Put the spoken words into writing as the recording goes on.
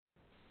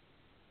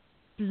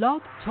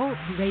Blog Talk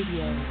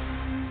Radio.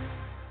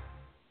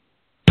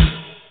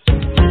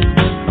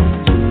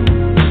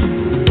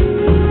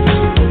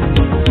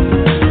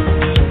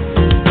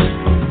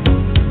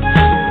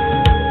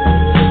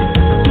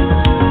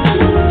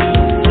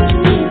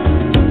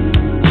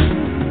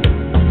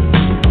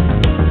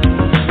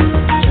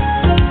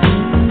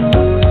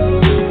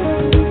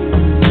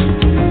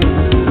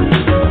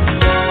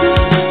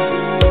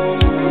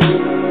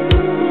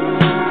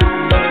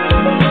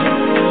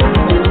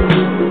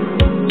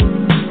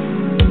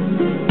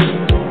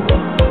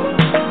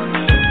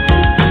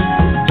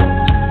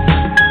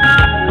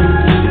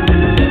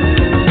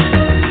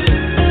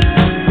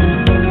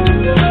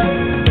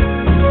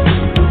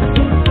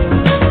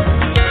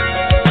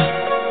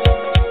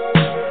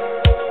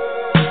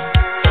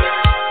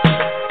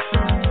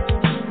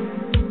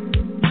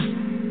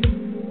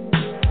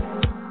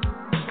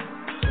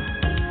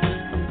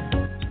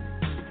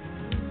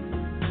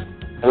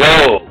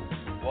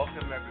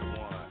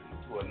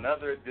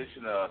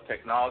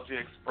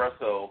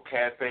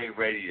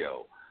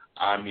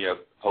 I'm your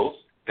host,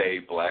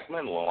 Dave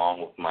Blackman,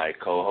 along with my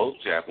co-host,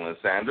 Jacqueline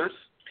Sanders.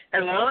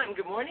 Hello, and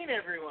good morning,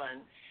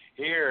 everyone.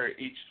 Here,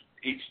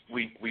 each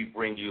week, we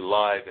bring you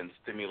live and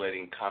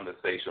stimulating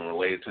conversation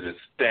related to the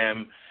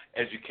STEM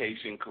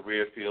education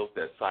career fields,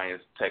 that's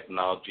science,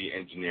 technology,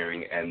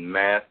 engineering, and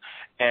math,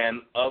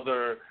 and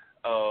other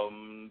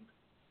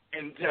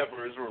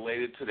endeavors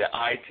related to the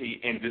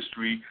IT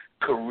industry,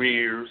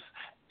 careers,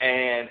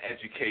 and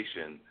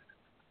education.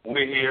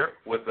 We're here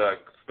with a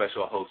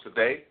special host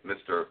today,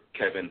 Mr.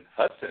 Kevin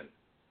Hudson.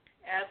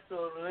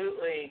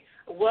 Absolutely.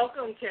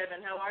 Welcome,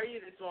 Kevin. How are you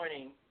this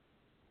morning?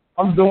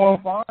 I'm doing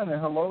fine,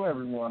 and hello,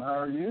 everyone. How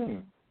are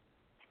you?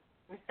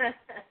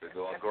 We're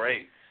doing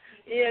great.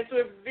 Yes,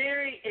 we're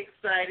very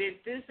excited.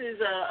 This is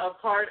a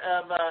part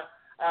of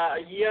a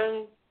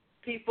young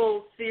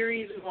people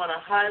series. We want to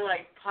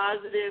highlight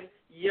positive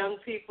young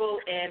people,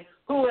 and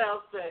who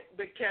else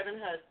but Kevin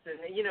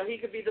Hudson? You know, he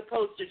could be the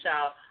poster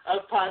child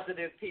of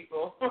positive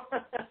people.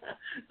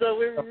 So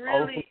we're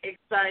really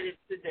excited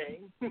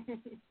today.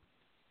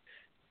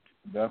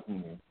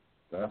 Definitely.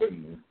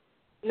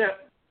 No,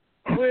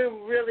 we're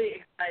really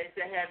excited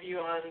to have you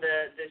on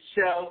the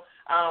show,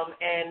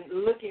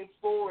 and looking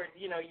forward.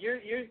 You know,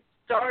 you're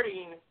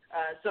starting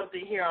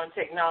something here on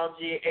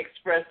Technology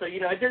Express, so, you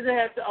know, it doesn't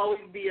have to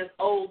always be us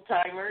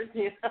old-timers,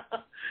 you know,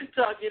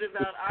 talking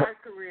about our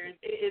careers.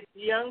 It's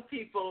young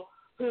people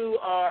who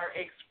are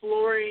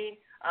exploring,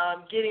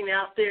 getting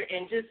out there,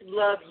 and just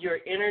love your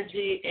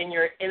energy and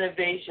your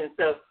innovation.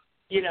 So,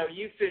 you know,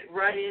 you fit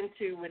right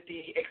into with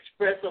the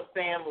Expresso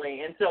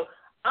family. And so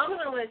I'm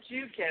going to let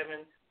you,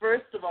 Kevin,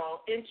 first of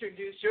all,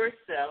 introduce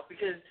yourself,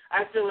 because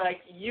I feel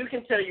like you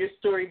can tell your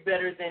story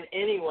better than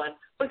anyone.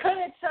 But kind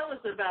of tell us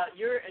about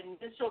your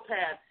initial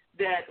path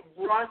that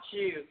brought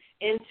you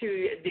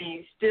into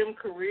the STEM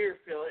career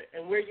field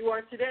and where you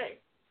are today.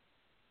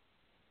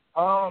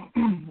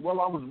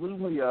 Well, I was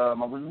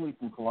originally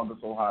from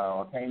Columbus,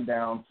 Ohio. I came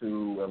down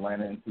to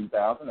Atlanta in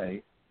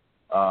 2008.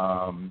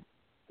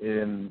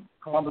 In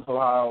Columbus,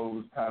 Ohio, it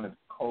was kind of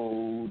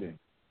cold and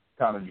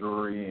kind of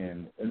dreary,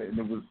 and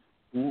it was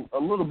a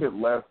little bit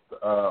less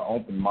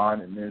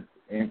open-mindedness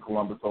in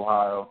Columbus,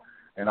 Ohio.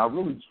 And I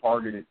really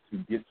targeted to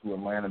get to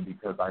Atlanta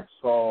because I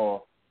saw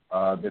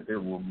that there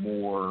were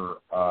more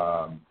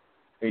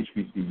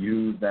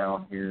HBCUs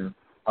down here.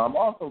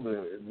 Also,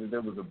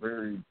 there was a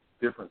very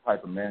different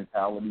type of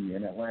mentality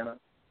in Atlanta.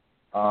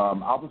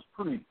 I was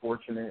pretty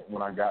fortunate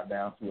when I got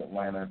down to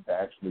Atlanta to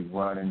actually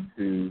run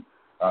into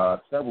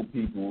several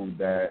people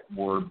that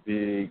were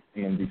big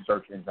in the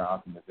search engine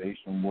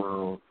optimization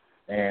world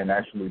and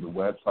actually the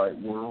website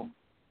world.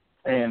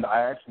 And I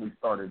actually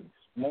started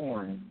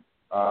exploring,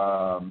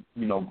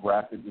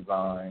 graphic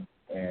design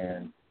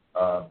and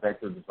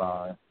vector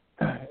design.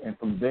 And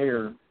from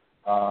there,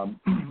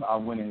 I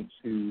went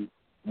into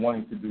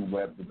wanting to do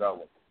web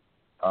development.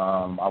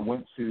 I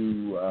went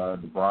to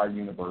DeVry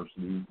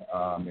University,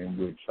 in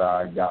which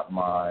I got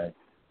my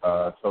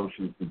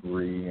associate's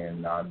degree,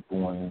 and I'm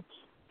going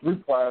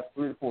 3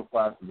 or 4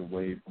 classes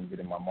away from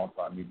getting my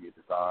multimedia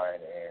design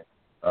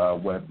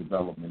and web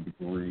development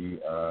degree,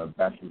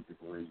 bachelor's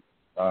degree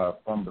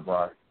from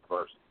DeVry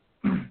University.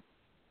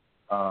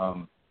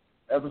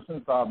 Ever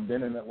since I've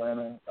been in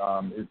Atlanta,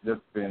 it's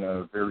just been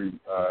a very,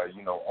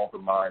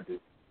 open-minded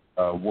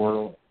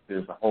world.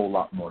 There's a whole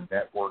lot more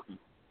networking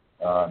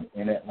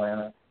in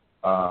Atlanta,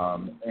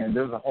 and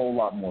there's a whole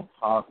lot more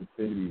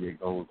positivity that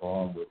goes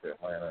on with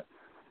Atlanta.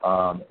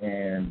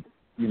 And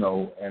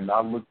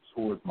I look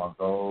towards my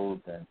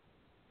goals,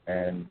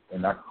 and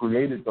I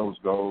created those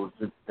goals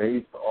just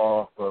based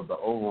off of the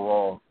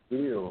overall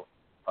feel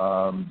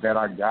that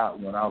I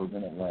got when I was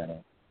in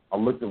Atlanta. I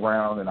looked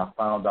around and I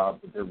found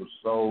out that there were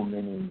so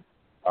many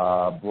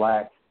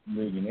black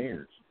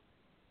millionaires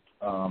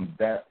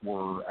that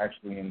were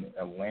actually in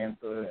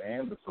Atlanta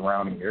and the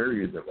surrounding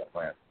areas of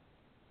Atlanta.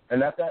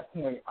 And at that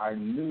point, I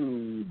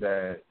knew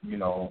that,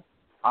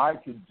 I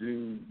could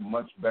do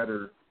much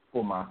better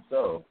for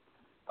myself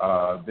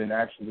than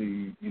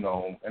actually,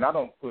 and I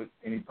don't put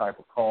any type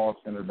of call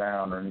center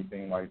down or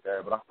anything like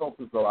that, but I felt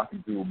as though I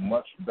could do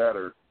much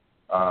better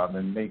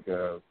and make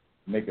a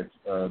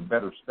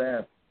better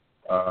stamp,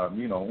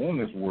 on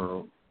this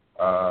world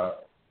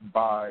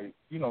by,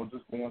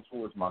 just going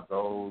towards my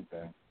goals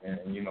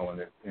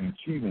and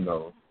achieving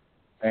those.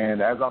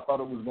 And as I thought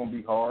it was going to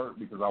be hard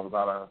because I was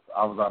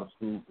out of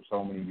school for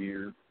so many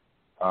years.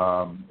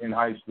 In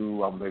high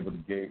school, I was able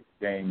to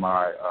gain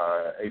my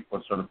A+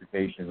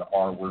 certification in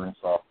hardware and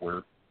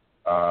software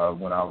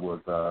when I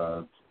was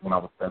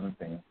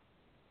 17.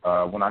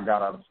 When I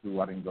got out of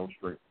school, I didn't go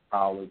straight to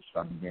college.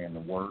 I began to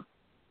work,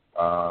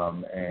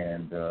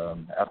 and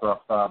after I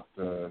stopped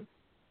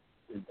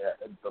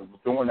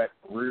during that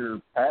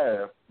career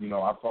path,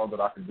 I saw that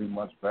I could do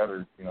much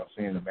better.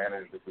 Seeing the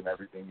managers and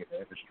everything in the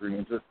industry,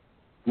 and just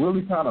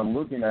really kind of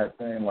looking at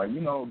saying, like,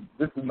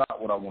 this is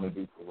not what I want to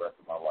do for the rest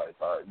of my life.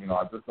 I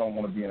just don't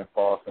want to be in a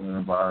call center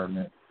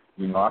environment.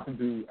 I can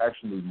do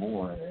actually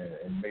more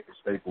and make a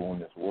staple in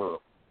this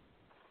world.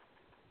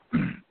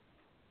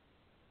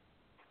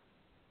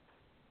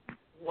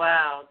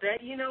 Wow.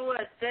 That,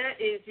 that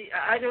is,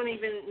 I don't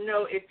even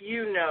know if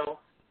you know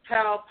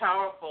how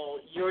powerful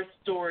your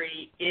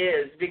story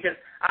is, because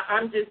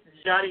I'm just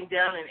jotting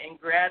down and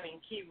grabbing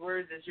key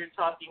words as you're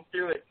talking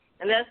through it.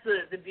 And that's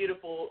the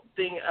beautiful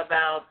thing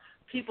about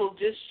people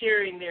just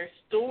sharing their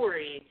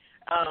story.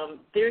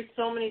 There's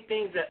so many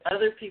things that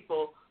other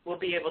people will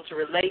be able to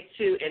relate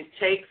to and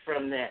take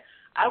from that.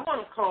 I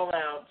want to call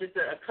out just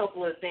a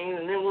couple of things,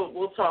 and then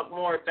we'll talk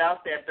more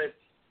about that. But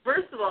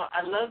first of all,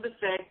 I love the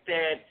fact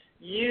that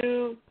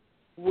you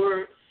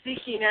were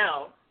seeking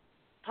out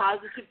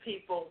positive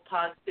people,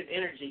 positive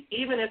energy,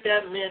 even if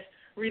that meant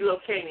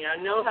relocating.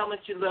 I know how much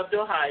you loved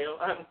Ohio.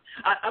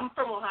 I'm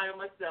from Ohio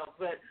myself,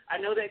 but I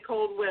know that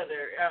cold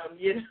weather,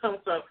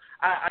 so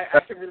I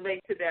can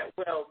relate to that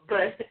well.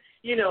 But,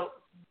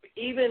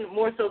 even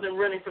more so than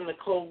running from the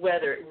cold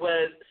weather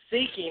was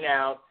seeking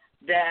out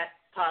that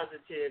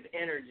positive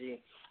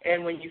energy.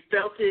 And when you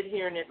felt it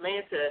here in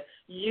Atlanta,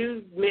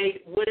 you made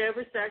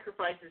whatever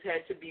sacrifices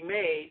had to be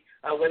made,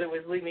 whether it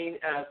was leaving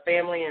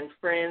family and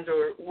friends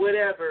or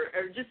whatever,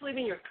 or just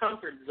leaving your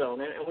comfort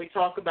zone, and we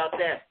talk about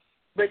that.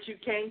 But you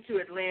came to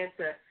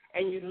Atlanta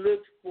and you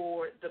looked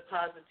for the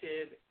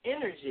positive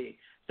energy.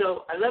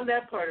 So I love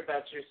that part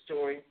about your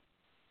story.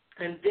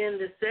 And then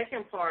the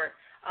second part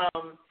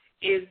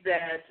is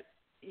that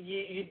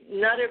you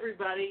not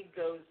everybody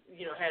goes,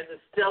 has a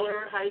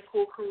stellar high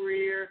school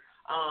career,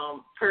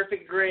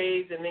 perfect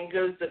grades, and then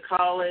goes to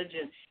college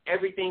and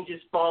everything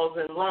just falls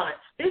in line.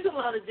 There's a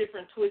lot of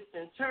different twists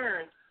and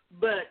turns,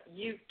 but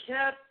you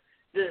kept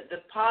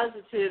the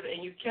positive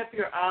and you kept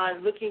your eye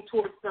looking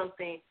towards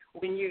something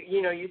when you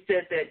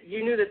said that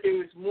you knew that there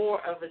was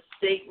more of a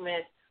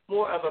statement,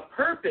 more of a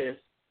purpose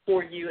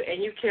for you,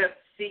 and you kept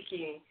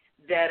seeking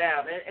that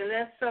out. And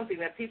that's something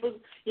that people,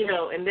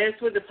 and that's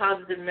where the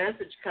positive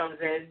message comes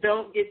in.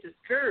 Don't get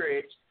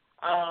discouraged.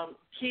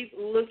 Keep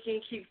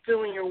looking, keep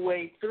feeling your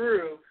way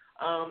through,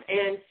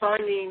 and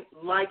finding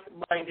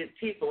like-minded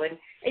people. And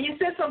you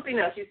said something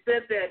else. You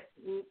said that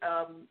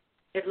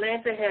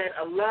Atlanta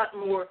had a lot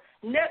more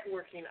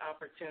networking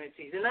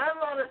opportunities. And not a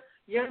lot of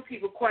young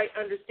people quite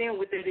understand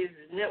what that is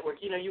network.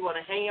 You want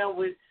to hang out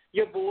with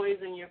your boys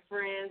and your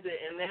friends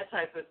and that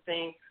type of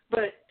thing.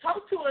 But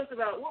talk to us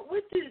about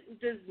what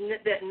does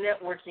that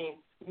networking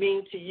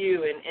mean to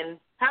you, and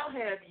how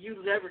have you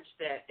leveraged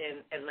that in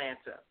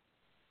Atlanta?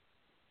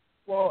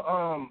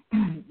 Well,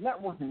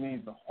 networking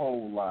means a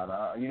whole lot.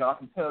 I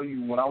can tell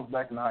you when I was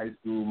back in high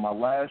school, my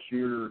last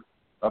year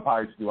of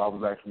high school, I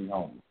was actually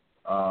home.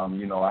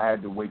 I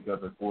had to wake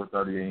up at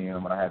 4:30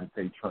 a.m. and I had to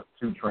take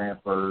 2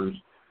 transfers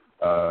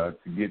to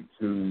get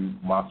to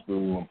my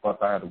school, and plus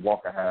I had to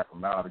walk a half a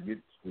mile to get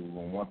to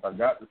school. And once I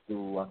got to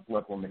school, I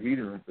slept on the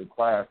heater until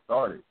class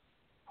started.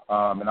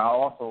 And I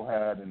also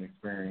had an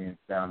experience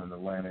down in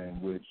Atlanta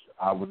in which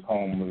I was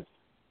homeless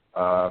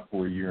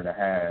for a year and a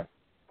half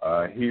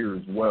here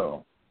as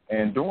well.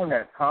 And during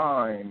that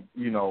time,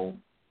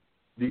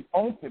 the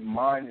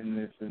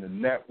open-mindedness and the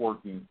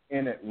networking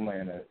in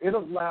Atlanta, it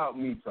allowed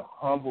me to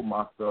humble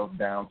myself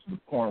down to the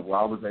point where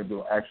I was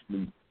able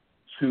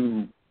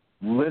to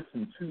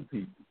listen to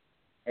people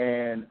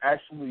and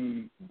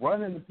actually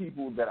run into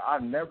people that I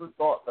never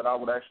thought that I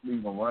would actually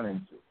even run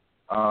into.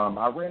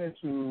 I ran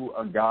into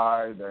a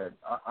guy that,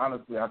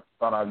 honestly, I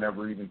thought I'd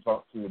never even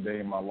talked to a day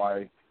in my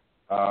life.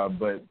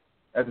 But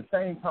at the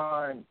same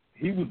time,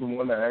 he was the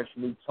one that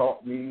actually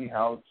taught me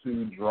how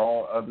to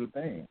draw other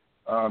things.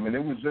 And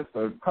it was just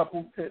a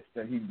couple tips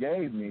that he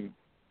gave me.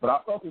 But I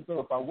felt as though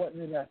if I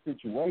wasn't in that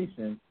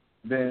situation,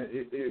 then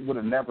it would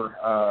have never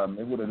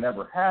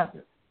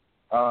happened.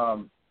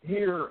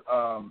 Here,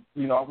 I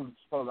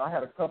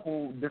had a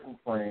couple different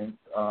friends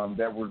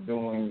that were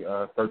doing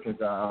search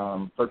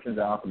engine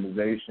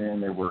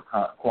optimization. They were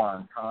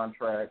acquiring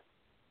contracts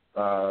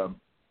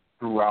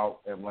throughout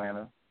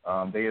Atlanta.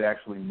 They had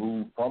actually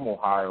moved from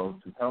Ohio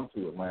to come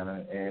to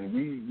Atlanta, and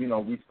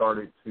we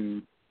started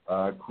to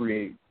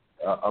create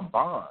a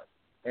bond.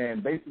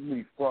 And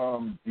basically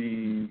from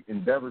the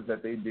endeavors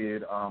that they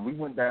did, we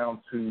went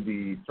down to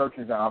the Search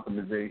Engine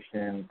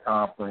Optimization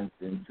Conference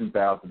in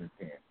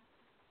 2010.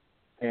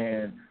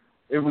 And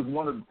it was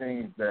one of the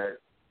things that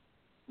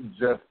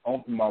just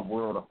opened my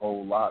world a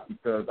whole lot,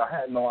 because I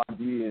had no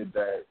idea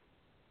that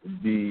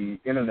the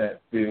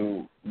internet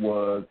field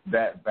was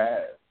that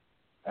vast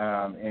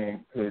and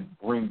could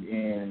bring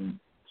in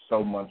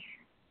so much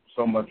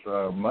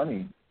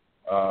money.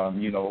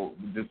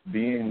 Just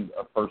being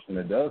a person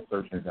that does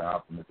search engine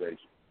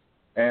optimization.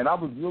 And I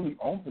was really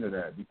open to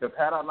that, because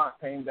had I not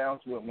came down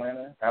to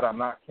Atlanta, had I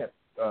not kept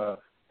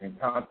in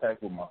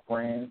contact with my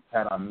friends,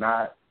 had I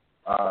not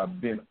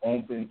been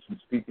open to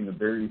speaking to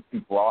various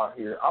people out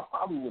here, I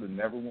probably would have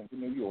never went to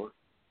New York.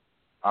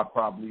 I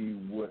probably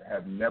would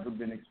have never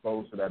been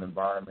exposed to that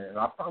environment, and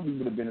I probably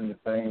would have been in the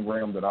same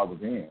realm that I was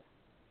in.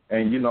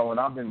 And, and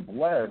I've been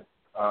blessed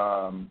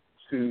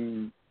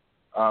to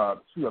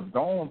have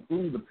gone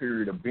through the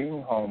period of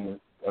being homeless,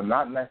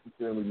 not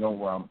necessarily know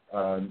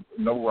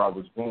where I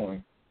was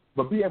going,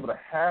 but be able to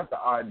have the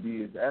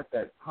ideas at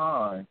that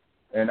time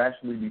and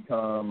actually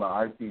become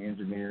an IT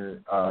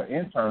engineer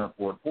intern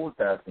for a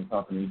forecasting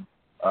company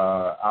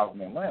out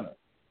in Atlanta.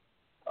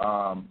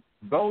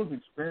 Those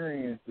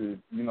experiences,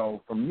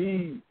 for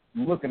me,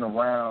 looking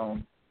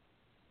around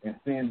and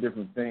seeing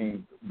different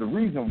things, the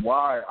reason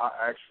why I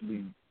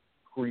actually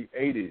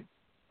created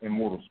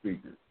Immortal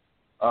Speakers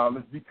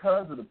is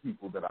because of the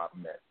people that I've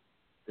met.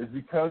 It's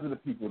because of the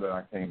people that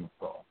I came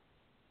across.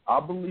 I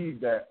believe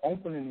that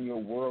opening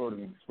your world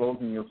and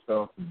exposing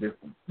yourself to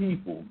different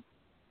people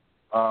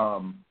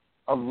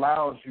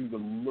allows you to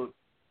look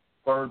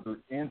further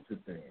into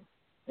things.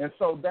 And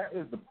so that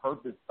is the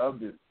purpose of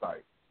this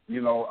site.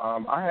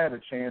 I had a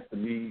chance to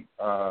meet,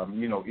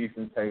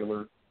 Ethan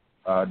Taylor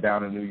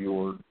down in New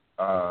York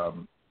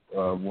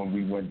when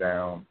we went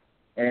down.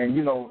 And,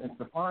 and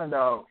to find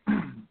out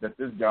that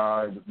this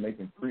guy was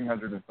making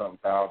 $300,000 and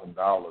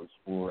something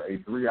for a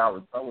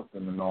 3-hour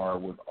teleseminar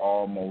was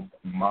almost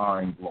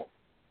mind-blowing.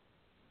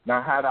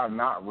 Now, had I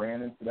not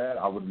ran into that,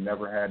 I would have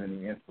never had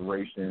any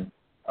inspiration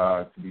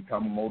to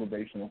become a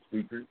motivational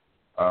speaker,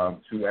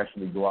 to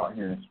actually go out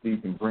here and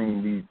speak and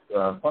bring these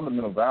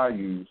fundamental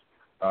values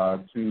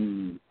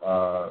to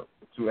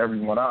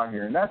everyone out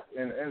here. And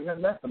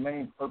that's the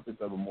main purpose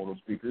of Immortal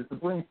Speaker, is to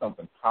bring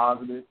something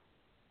positive,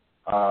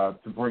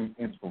 to bring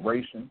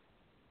inspiration,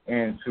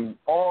 and to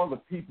all the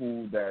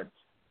people that's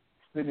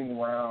sitting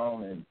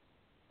around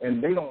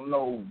and they don't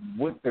know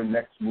what their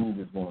next move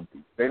is going to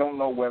be. They don't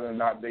know whether or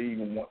not they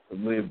even want to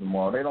live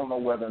tomorrow. They don't know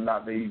whether or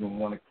not they even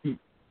want to keep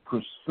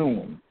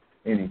pursuing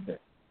anything.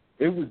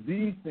 It was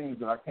these things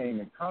that I came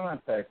in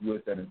contact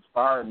with that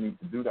inspired me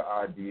to do the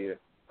idea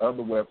of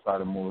the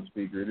website Immortal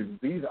Speaker. It is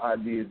these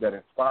ideas that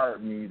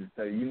inspired me to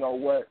say, you know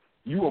what,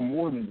 you are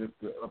more than just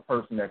a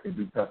person that can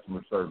do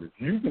customer service.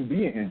 You can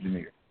be an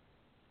engineer.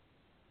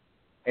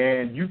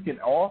 And you can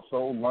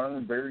also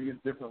learn various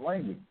different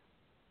languages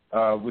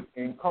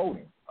within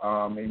coding.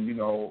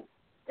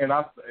 And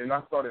I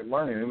started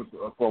learning. It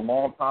was for a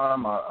long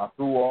time. I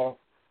threw off,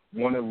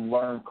 wanted to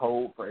learn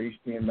code for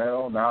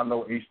HTML. Now I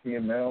know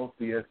HTML,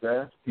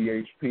 CSS,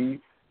 PHP,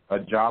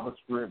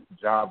 JavaScript,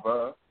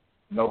 Java.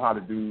 Know how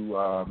to do,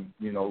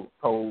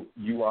 code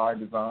UI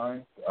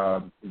design,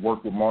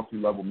 work with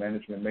multi-level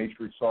management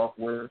matrix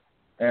software.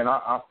 And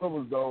I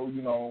feel as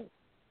though,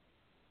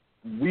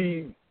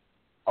 we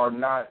are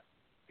not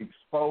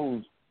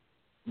exposed,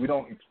 we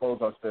don't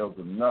expose ourselves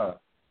enough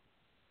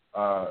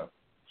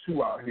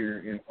to out here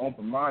and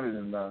open-minded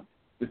enough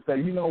to say,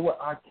 you know what,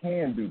 I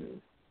can do this.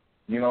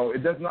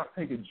 It does not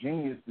take a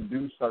genius to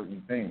do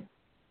certain things.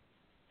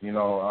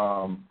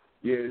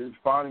 It's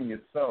finding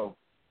yourself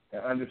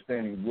and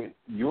understanding what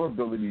your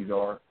abilities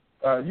are,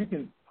 you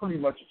can pretty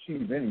much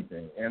achieve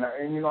anything. And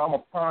I'm a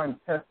prime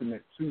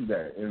testament to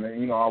that. And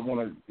I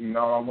want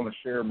to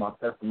share my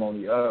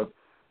testimony of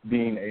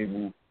being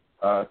able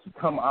to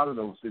come out of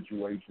those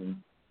situations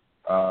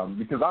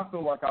because I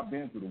feel like I've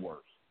been through the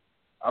worst.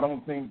 I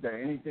don't think that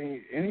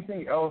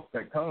anything else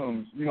that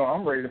comes,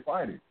 I'm ready to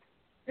fight it.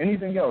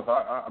 Anything else,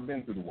 I've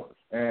been through the worst.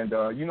 And,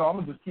 I'm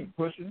going to just keep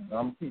pushing, and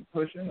I'm going to keep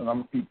pushing, and I'm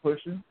going to keep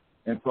pushing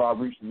until I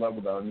reach the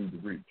level that I need to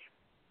reach.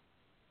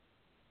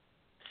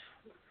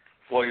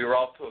 Well, you're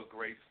off to a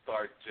great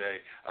start,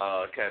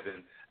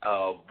 Kevin.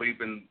 We've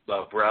been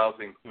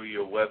browsing through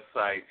your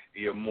website,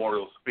 the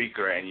Immortal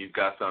Speaker, and you've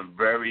got some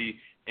very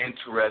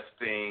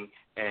interesting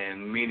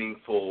and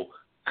meaningful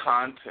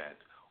content.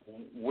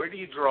 Where do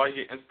you draw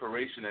your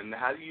inspiration, and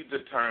how do you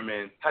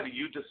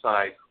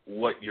decide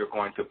what you're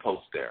going to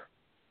post there?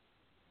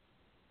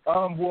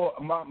 Well,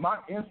 my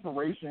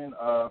inspiration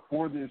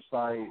for this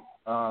site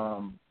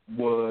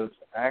was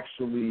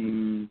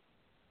actually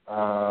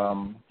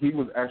he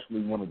was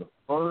actually one of the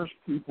first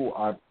people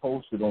I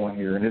posted on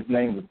here, and his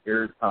name was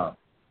Eric Thompson.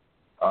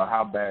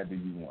 How bad do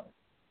you want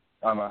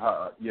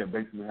it?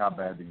 Basically, how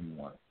bad do you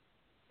want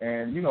it?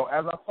 And,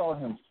 as I saw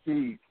him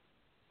speak,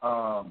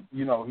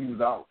 he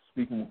was out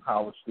speaking with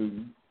college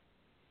students,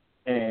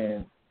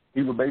 and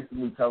he was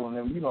basically telling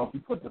them, you know, if you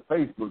put the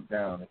Facebook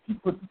down, if you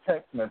put the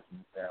text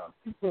messages down, if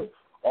you put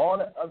all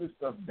that other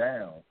stuff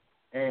down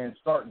and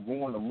start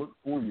going to look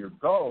for your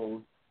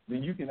goals,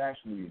 then you can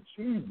actually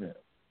achieve them.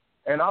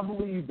 And I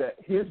believe that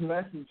his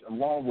message,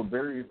 along with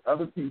various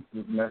other pieces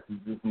of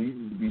messages,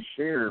 needed to be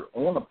shared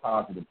on a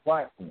positive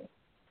platform.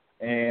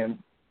 And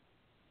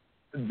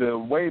the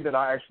way that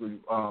I actually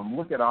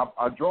look at it,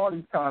 I draw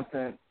these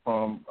content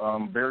from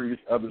various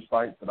other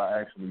sites that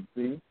I actually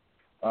see.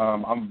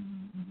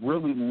 I'm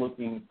really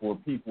looking for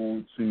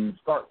people to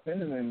start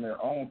sending in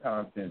their own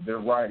content, their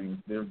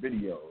writings, their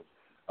videos.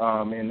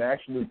 And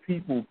actually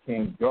people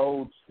can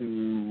go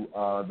to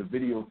the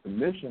video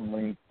submission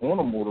link on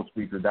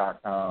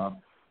immortalspeaker.com.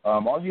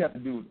 All you have to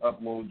do is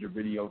upload your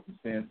video to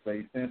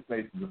SendSpace.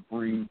 SendSpace is a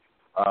free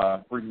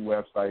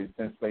website,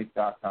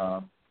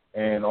 sendspace.com.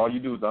 And all you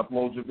do is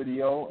upload your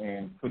video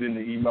and put in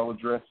the email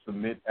address,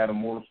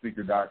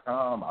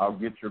 submit@immortalspeaker.com. I'll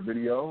get your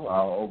video.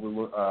 I'll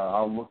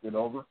look it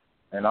over,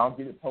 and I'll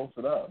get it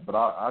posted up. But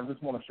I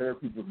just want to share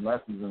people's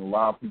messages and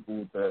allow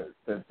people to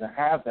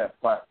have that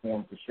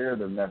platform to share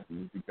their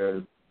messages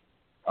because,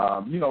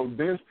 you know,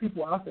 there's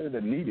people out there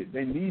that need it.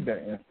 They need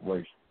that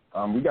inspiration.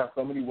 We got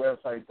so many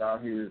websites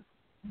out here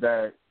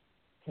that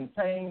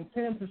contain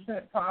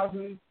 10%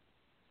 positive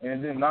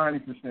and then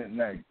 90%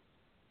 negative.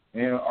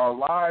 And our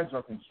lives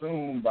are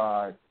consumed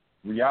by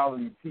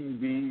reality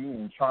TV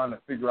and trying to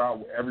figure out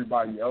what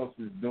everybody else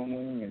is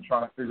doing and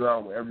trying to figure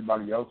out what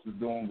everybody else is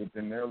doing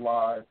within their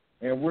lives.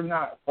 And we're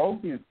not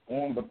focused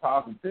on the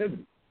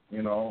positivity.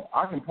 You know,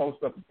 I can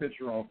post up a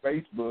picture on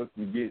Facebook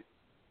and get,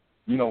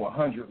 you know,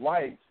 100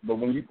 likes, but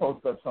when you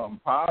post up something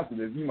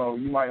positive, you know,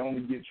 you might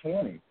only get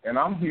 20. And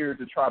I'm here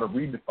to try to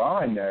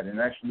redefine that and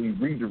actually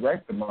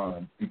redirect the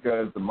minds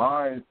because the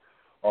minds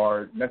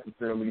are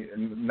necessarily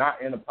not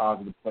in a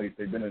positive place.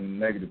 They've been in a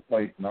negative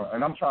place.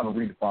 And I'm trying to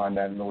redefine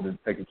that in order to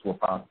take it to a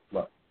positive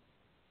place.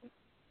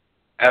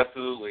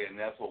 Absolutely, and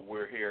that's what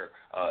we're here,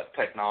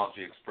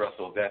 Technology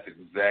Expresso. That's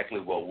exactly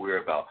what we're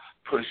about,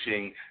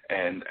 pushing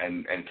and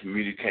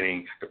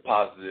communicating the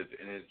positive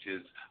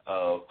images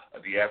of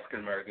the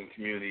African-American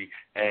community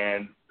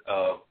and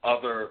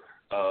other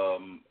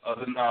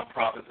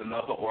nonprofits and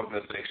other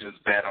organizations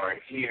that are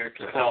here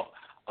to help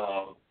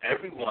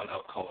everyone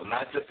of color,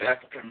 not just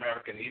African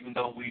American. Even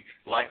though we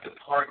like to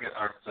target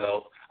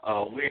ourselves,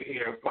 we're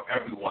here for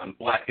everyone.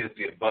 Black is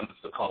the abundance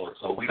of color,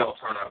 so we don't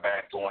turn our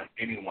backs on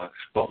anyone.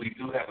 But we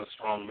do have a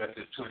strong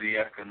message to the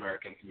African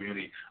American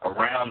community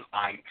around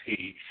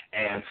IT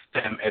and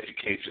STEM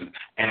education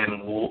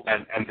and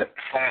the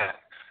path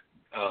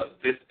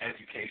this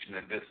education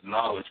and this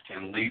knowledge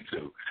can lead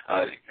to.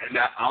 And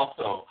that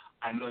also,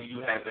 I know you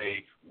have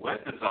a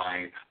web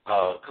design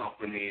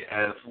company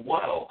as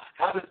well.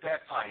 How does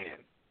that tie in?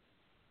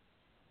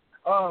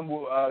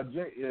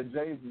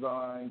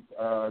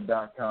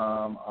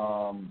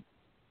 jaysdesigns.com.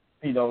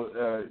 You know,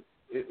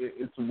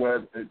 it's a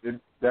web. It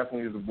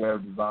definitely is a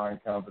web design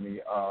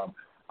company.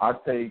 I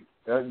take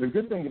the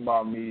good thing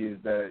about me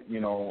is that you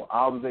know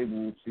I was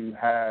able to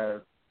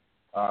have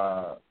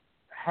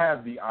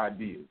the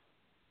ideas.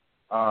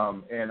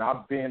 And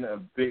I've been a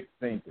big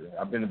thinker.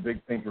 I've been a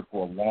big thinker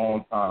for a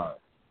long time.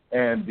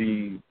 And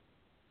the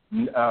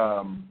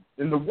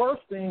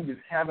worst thing is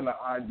having an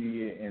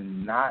idea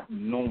and not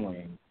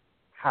knowing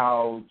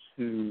the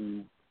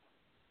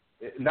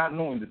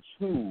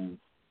tools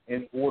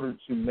in order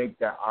to make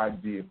that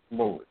idea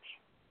flourish.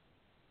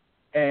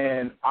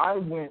 And I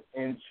went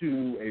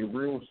into a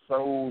real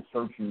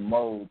soul-searching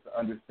mode to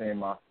understand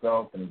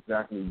myself and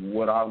exactly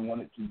what I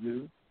wanted to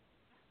do.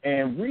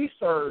 And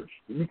research,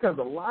 because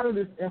a lot of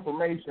this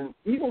information,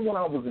 even when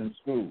I was in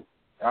school,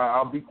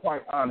 I'll be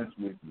quite honest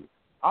with you,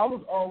 I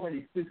was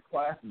already 6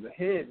 classes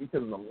ahead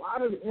because a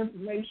lot of the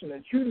information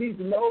that you need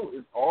to know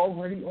is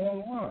already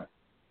online.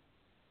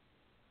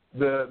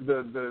 The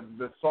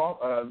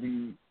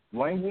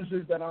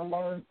languages that I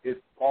learned,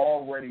 it's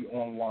already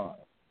online.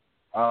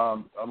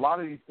 A lot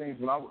of these things,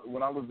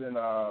 when I was in,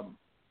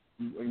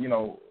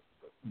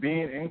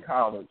 being in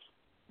college,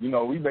 you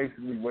know, we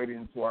basically waited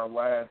until our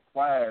last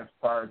class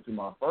prior to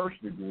my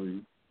first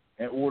degree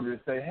in order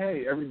to say,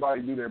 hey,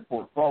 everybody do their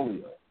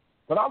portfolio.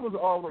 But I was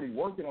already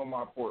working on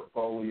my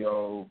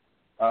portfolio,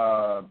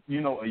 a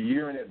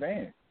year in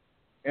advance.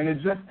 And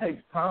it just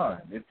takes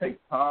time. It takes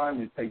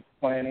time, it takes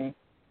planning,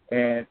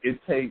 and it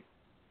takes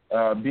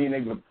being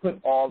able to put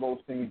all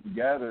those things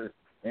together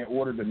in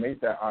order to make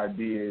that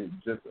idea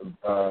just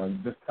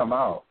come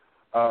out.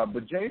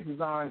 But Jay's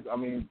Designs,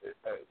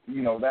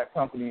 that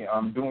company,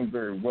 I'm doing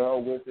very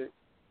well with it,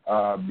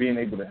 being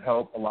able to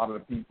help a lot of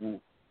the people,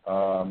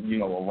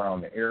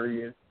 around the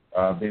area,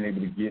 being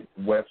able to get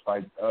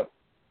websites up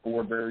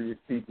for various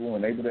people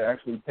and able to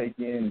actually take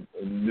in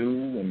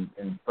new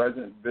and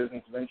present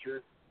business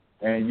ventures.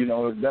 And,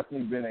 it's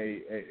definitely been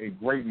a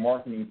great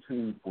marketing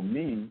tool for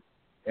me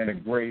and a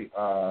great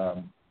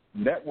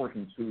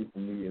networking tool for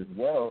me as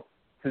well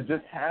to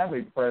just have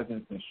a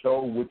presence and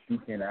show what you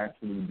can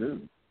actually do.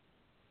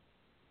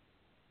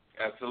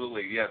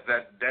 Absolutely, yes.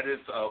 That is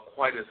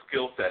quite a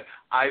skill set.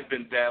 I've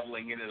been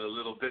dabbling in it a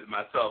little bit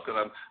myself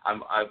because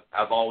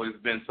I've always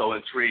been so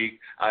intrigued.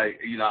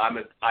 I'm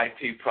an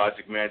IT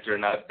project manager,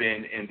 and I've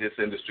been in this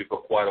industry for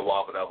quite a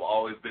while. But I've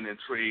always been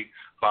intrigued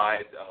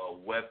by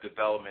web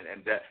development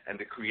and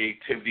the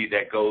creativity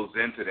that goes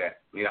into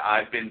that.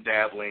 I've been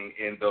dabbling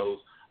in those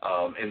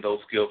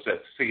skill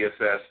sets: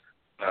 CSS,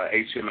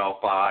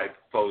 HTML5,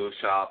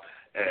 Photoshop,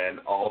 and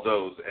all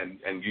those,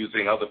 and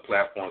using other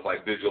platforms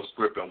like Visual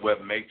Script and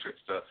Web Matrix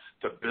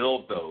to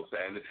build those.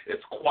 And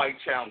it's quite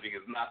challenging.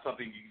 It's not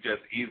something you can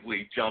just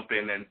easily jump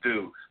in and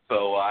do.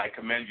 So I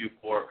commend you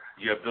for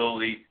your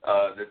ability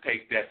to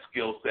take that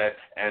skill set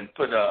and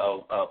put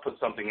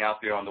something out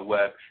there on the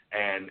web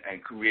and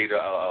create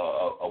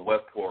a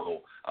web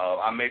portal.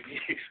 I may be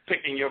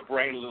picking your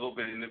brain a little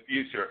bit in the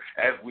future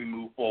as we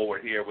move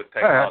forward here with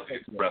Technology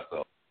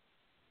Espresso.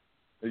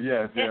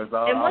 Yes,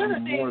 I'll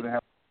be more than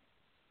happy.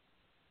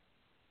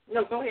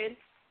 No, go ahead.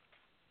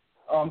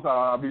 Oh, I'm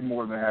sorry. I'll be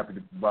more than happy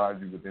to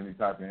provide you with any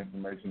type of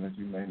information that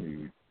you may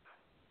need.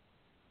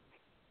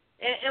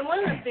 And one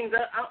of the things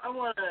I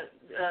want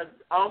to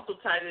also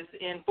tie this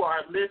in for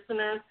our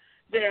listeners,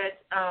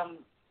 that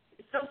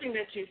something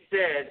that you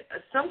said,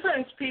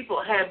 sometimes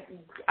people have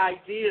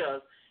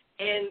ideas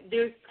and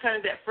there's kind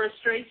of that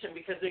frustration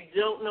because they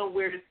don't know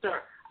where to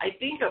start. I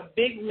think a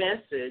big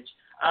message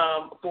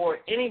for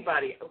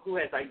anybody who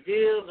has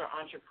ideas or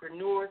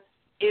entrepreneurs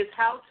is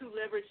how to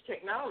leverage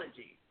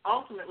technology.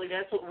 Ultimately,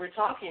 that's what we're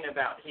talking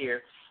about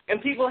here.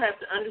 And people have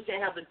to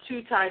understand how the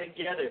two tie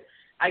together.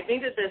 I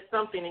think that there's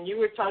something, and you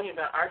were talking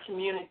about our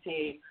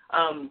community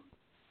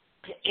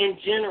in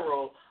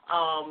general,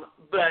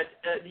 but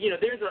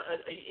there's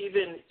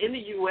even in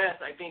the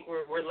U.S., I think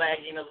we're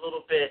lagging a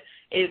little bit,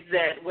 is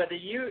that whether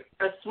you're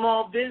a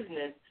small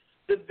business,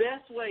 the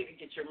best way to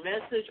get your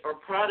message or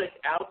product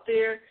out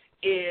there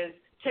is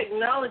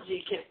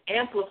technology can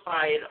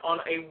amplify it on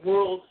a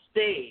world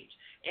stage.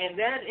 And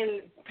that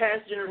in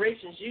past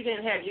generations you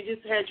didn't have. You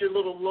just had your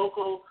little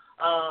local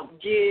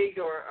gig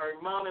or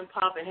mom and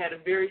pop and had a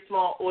very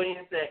small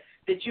audience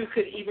that you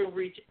could even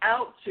reach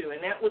out to,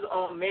 and that was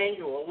all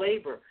manual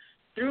labor.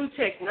 Through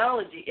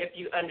technology, if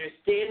you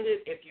understand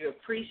it, if you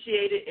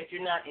appreciate it, if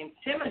you're not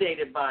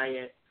intimidated by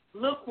it,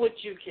 look what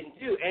you can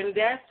do. And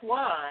that's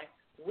why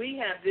we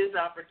have this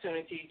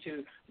opportunity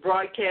to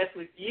broadcast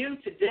with you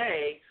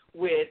today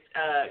with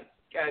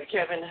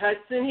Kevin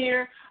Hudson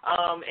here,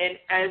 and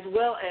as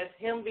well as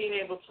him being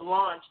able to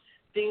launch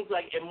things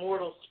like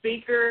Immortal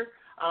Speaker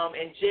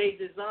and J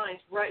Designs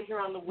right here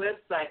on the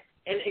website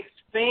and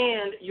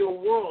expand your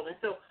world. And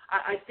so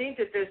I think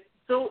that that's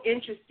so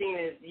interesting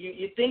is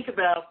you think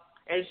about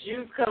as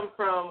you've come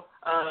from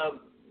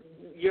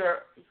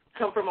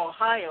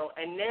Ohio,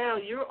 and now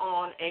you're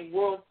on a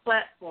world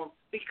platform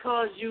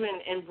because you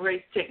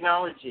embrace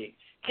technology.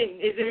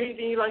 Is there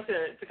anything you'd like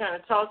to kind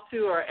of talk to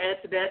or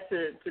add to that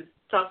to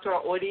talk to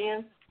our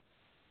audience?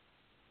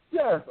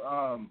 Yes,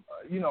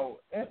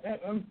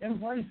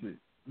 embrace it.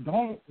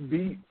 Don't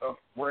be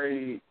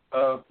afraid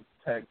of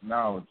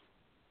technology.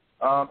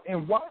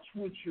 And watch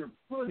what you're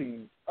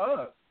putting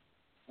up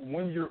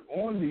when you're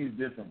on these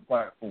different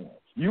platforms.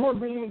 You are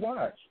being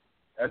watched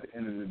at the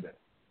end of the day.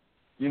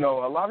 A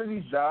lot of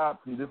these jobs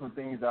and different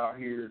things out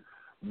here,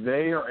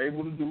 they are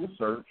able to do a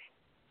search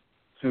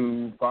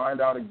to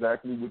find out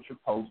exactly what you're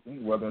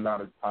posting, whether or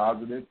not it's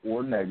positive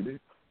or negative.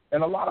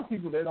 And a lot of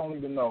people, they don't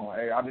even know,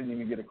 hey, I didn't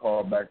even get a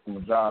call back from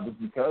a job. It's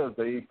because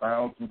they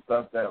found some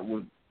stuff that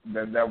was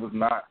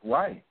not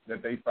right,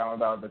 that they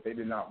found out that they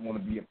did not want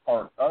to be a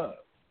part of.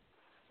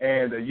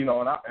 And,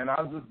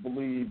 I just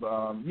believe,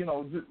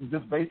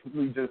 just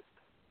basically just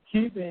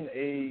keeping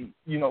a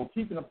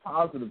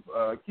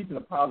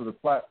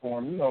positive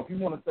platform. If you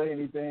want to say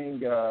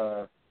anything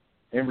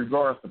in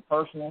regards to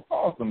personal,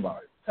 call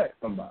somebody, text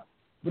somebody.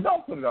 But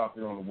don't put it out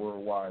there on the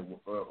World Wide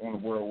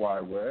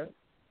Web.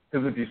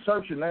 Because if you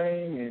search your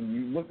name and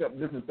you look up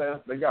different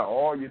stuff, they got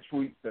all your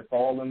tweets that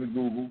fall into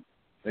Google.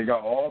 They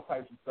got all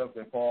types of stuff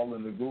that fall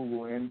into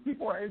Google, and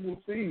people are able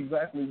to see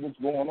exactly what's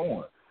going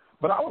on.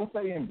 But I would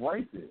say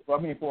embrace it. I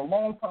mean, for a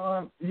long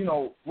time,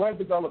 web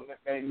development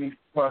made me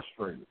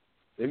frustrated.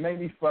 It made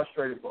me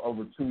frustrated for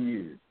over 2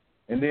 years.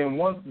 And then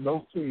once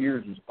those 2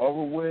 years was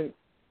over with,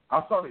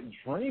 I started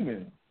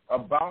dreaming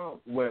about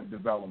web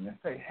development.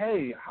 Say,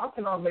 hey, how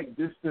can I make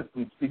this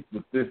system speak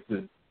with this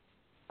system?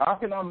 How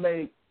can I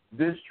make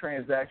this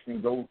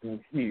transaction go through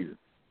here?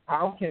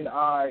 How can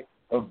I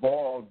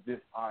evolve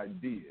this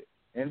idea?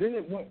 And then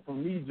it went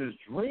from me just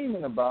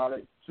dreaming about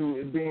it to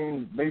it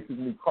being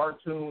basically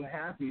cartoon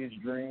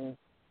happiest dreams,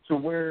 to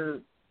where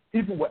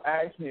people would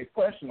ask me a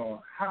question on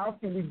how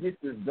can we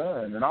get this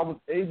done? And I was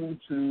able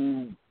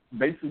to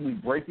basically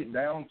break it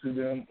down to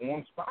them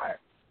on spot.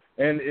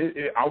 And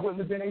I wouldn't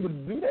have been able to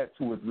do that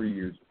 2 or 3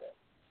 years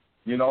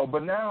ago.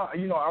 But now,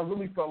 I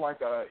really felt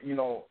like,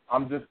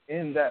 I'm just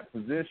in that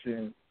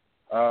position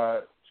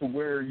to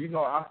where,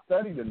 I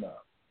studied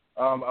enough.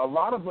 A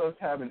lot of us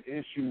have an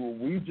issue where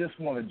we just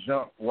want to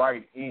jump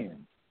right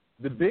in.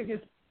 The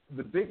biggest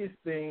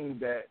thing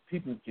that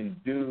people can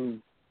do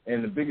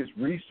and the biggest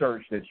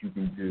research that you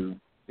can do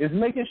is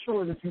making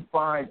sure that you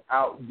find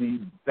out the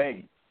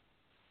base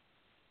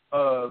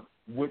of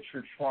what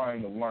you're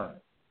trying to learn.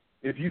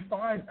 If you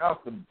find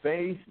out the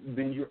base,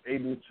 then you're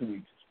able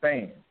to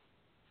expand.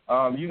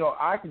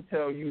 I can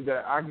tell you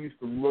that I used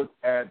to look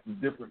at the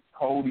different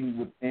coding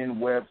within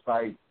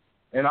websites,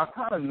 and I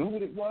kind of knew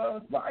what it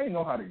was, but I didn't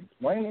know how to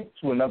explain it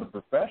to another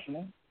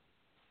professional.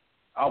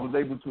 I was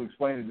able to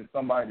explain it to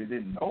somebody that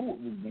didn't know what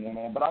was going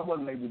on, but I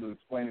wasn't able to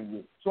explain it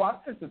with. So I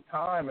took the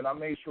time, and I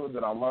made sure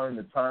that I learned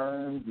the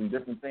terms and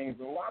different things.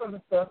 And a lot of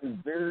the stuff is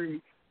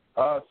very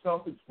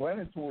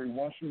self-explanatory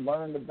once you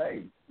learn the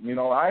base.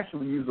 I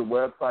actually use a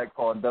website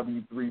called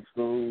W3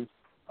 Schools,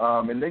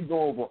 and they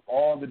go over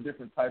all the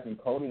different types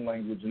of coding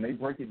language, and they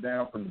break it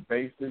down from the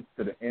basics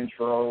to the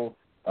intro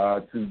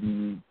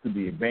to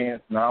the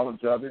advanced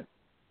knowledge of it.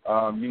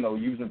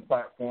 Using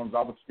platforms.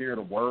 I was scared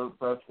of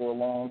WordPress for a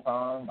long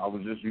time. I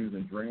was just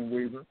using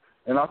Dreamweaver.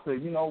 And I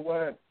said, you know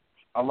what?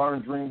 I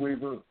learned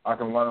Dreamweaver. I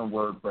can learn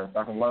WordPress.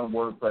 I can learn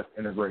WordPress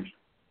integration.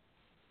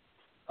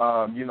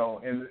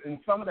 And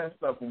some of that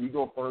stuff, when you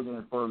go further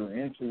and further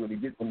into it,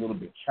 it gets a little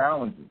bit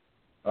challenging.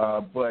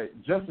 But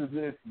just as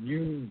if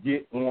you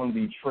get on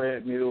the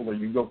treadmill or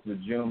you go to the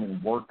gym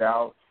and work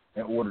out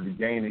in order to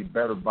gain a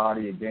better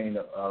body and gain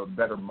a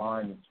better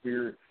mind and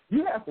spirit,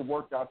 you have to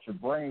work out your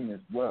brain as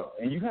well,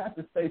 and you have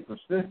to stay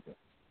persistent.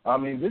 I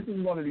mean, this is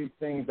one of these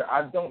things that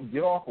I don't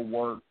get off of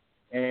work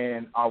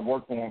and I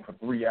work on for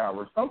 3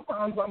 hours.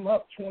 Sometimes I'm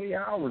up 20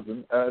 hours a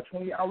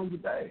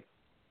day.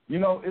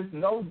 It's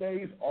no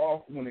days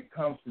off when it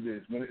comes to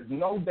this. It's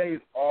no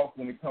days off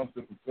when it comes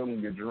to fulfilling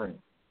your dreams.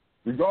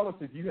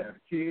 Regardless if you have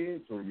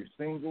kids or you're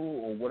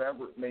single or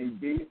whatever it may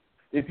be,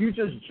 if you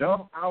just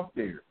jump out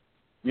there,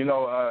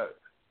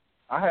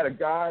 I had a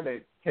guy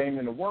that came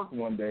into work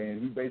one day,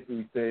 and he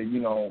basically said,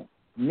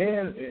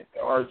 men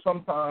are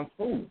sometimes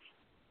foolish.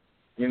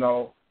 They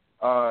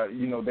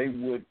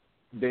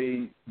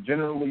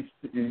generally,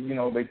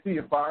 they see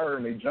a fire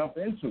and they jump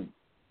into it.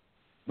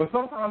 But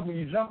sometimes when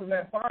you jump in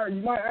that fire,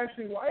 you might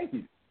actually like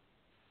it.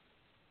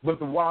 But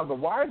the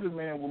wiser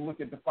man will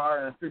look at the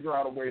fire and figure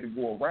out a way to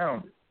go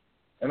around it.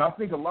 And I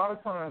think a lot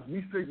of times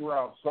we figure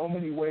out so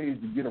many ways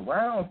to get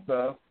around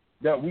stuff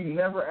that we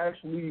never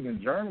actually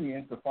even journey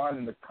into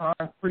finding the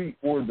concrete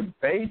or the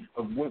base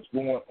of what's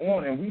going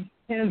on, and we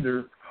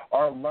hinder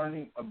our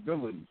learning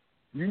abilities.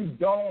 You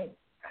don't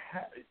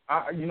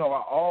I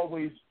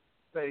always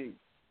say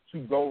to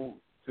go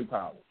to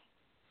college.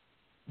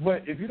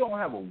 But if you don't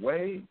have a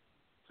way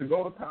to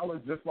go to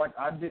college, just like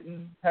I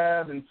didn't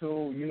have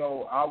until,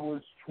 I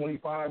was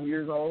 25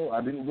 years old, I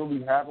didn't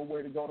really have a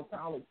way to go to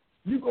college,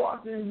 you go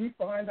out there and you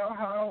find out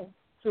how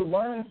to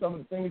learn some of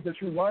the things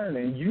that you learn,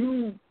 and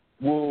you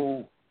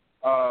will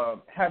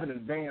have an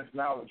advanced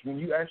knowledge when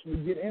you actually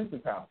get into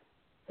college.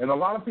 And a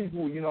lot of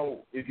people,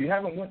 if you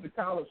haven't went to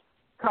college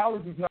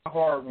is not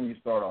hard when you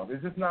start off.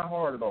 It's just not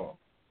hard at all.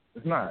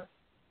 It's not.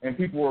 And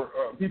people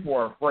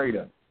are afraid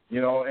of it,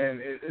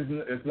 and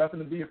it's nothing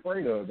to be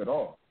afraid of at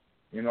all.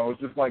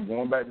 It's just like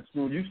going back to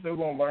school. You're still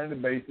going to learn the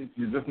basics.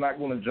 You're just not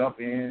going to jump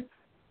in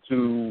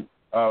to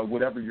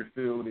whatever your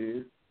field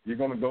is. You're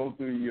going to go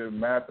through your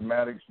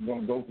mathematics. You're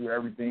going to go through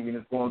everything, and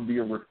it's going to be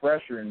a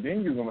refresher, and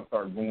then you're going to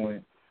start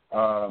going,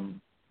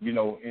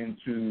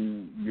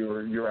 into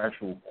your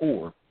actual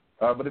core.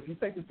 But if you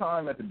take the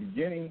time at the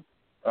beginning,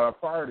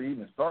 prior to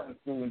even starting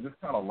school, and just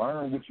kind of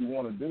learn what you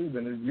want to do,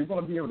 then you're going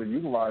to be able to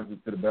utilize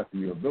it to the best of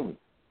your ability.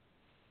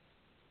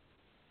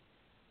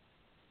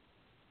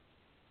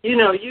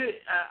 I'm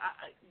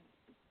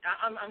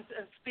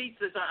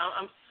speechless.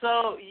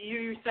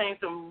 You're saying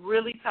some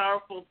really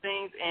powerful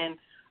things, and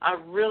I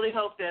really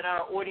hope that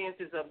our audience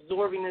is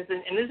absorbing this.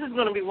 And this is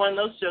going to be one of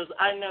those shows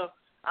I know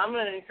I'm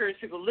going to encourage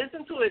people,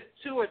 listen to it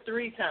 2 or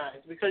 3 times,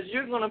 because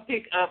you're going to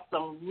pick up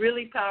some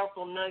really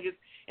powerful nuggets.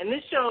 And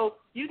this show,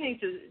 you need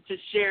to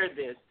share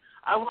this.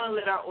 I want to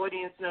let our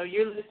audience know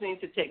you're listening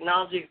to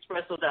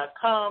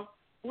TechnologyExpresso.com.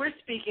 We're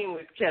speaking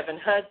with Kevin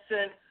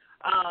Hudson,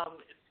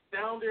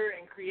 founder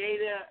and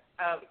creator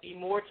of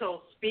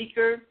Immortal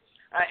speaker,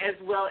 as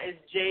well as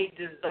J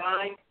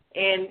Design.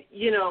 And,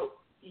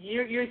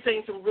 you're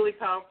saying some really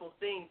powerful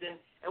things. And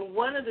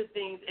one of the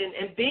things,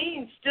 and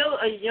being still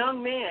a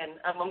young man,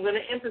 I'm going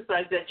to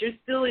emphasize that you're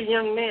still a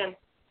young man,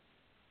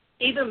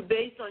 even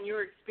based on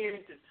your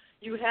experiences.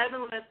 You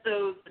haven't let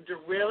those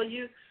derail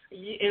you,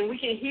 and we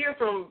can hear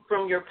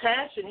from your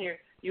passion here.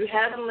 You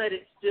haven't let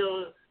it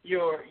steal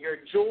your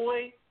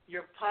joy,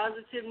 your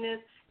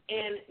positiveness,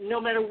 and no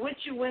matter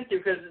what you went through,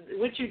 because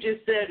what you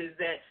just said is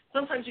that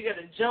sometimes you got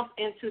to jump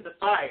into the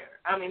fire.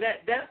 I mean,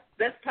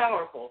 that's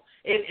powerful.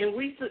 And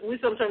we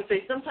sometimes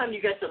say sometimes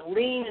you got to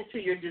lean into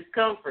your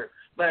discomfort.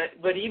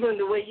 But even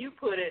the way you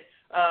put it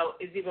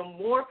is even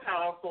more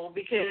powerful,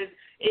 because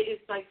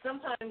it's like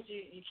sometimes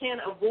you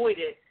can't avoid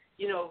it.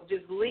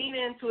 Just lean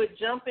into it,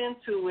 jump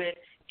into it,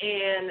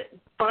 and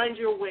find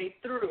your way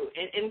through.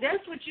 And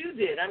that's what you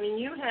did. I mean,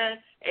 you had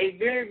a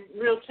very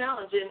real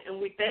challenge, and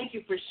we thank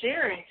you for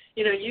sharing.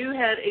 You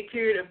had a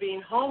period of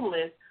being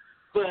homeless,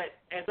 but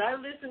as I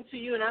listen to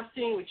you and I've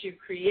seen what you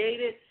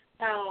created,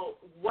 how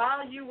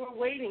while you were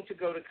waiting to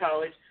go to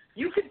college,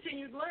 you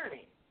continued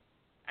learning.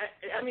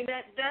 I mean,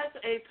 that's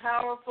a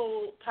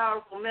powerful,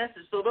 powerful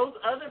message. So those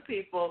other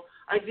people,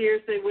 I dare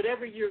say,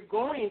 whatever you're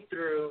going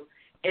through,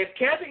 if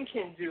Kevin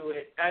can do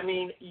it, I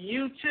mean,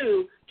 you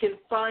too can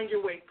find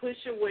your way, push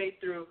your way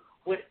through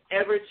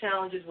whatever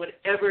challenges,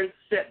 whatever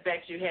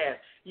setbacks you have.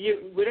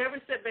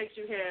 Whatever setbacks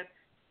you have,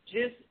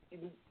 just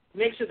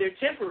make sure they're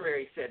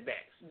temporary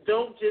setbacks.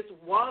 Don't just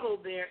waddle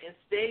there and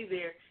stay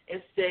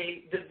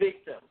the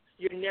victim.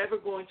 You're never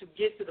going to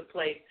get to the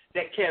place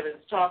that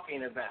Kevin's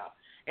talking about.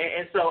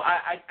 And so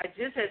I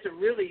just had to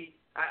really,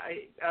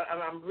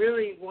 I'm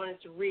really wanting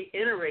to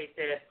reiterate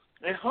that,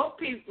 and hope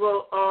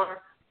people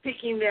are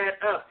picking that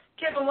up.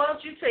 Kevin, why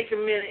don't you take a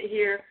minute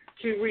here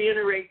to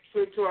reiterate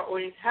to our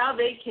audience how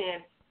they can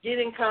get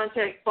in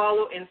contact,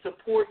 follow, and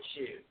support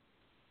you?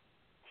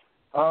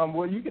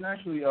 Well, you can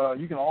actually,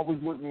 you can always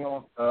look me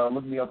up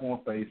on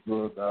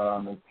Facebook.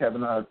 It's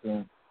Kevin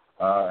Hudson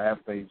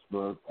at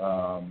Facebook,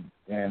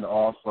 and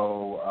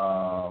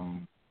also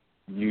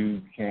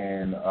you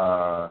can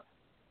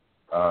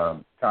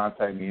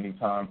contact me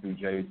anytime through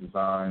Jay's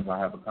Designs. I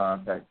have a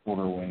contact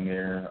portal in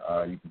there.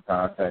 You can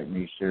contact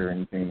me, share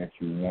anything that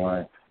you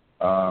want,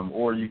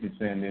 or you can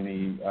send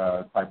any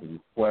type of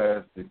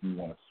request if you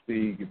want to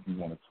speak, if you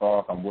want to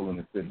talk. I'm willing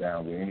to sit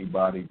down with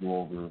anybody,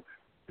 go over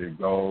their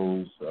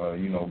goals,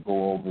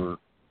 go over,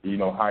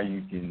 how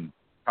you can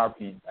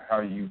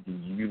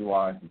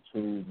utilize the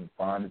tools and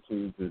find the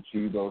tools to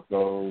achieve those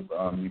goals.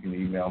 You can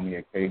email me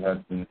at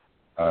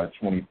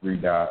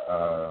khudson23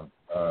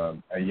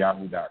 at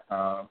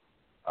yahoo.com.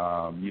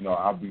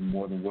 I'll be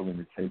more than willing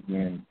to take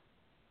in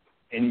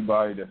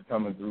anybody that's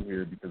coming through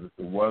here, because if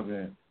it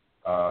wasn't,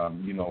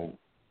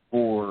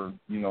 for,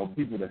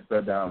 people that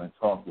sat down and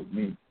talked with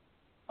me,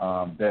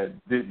 that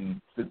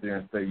didn't sit there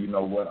and say, you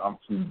know what, I'm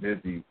too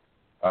busy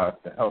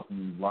to help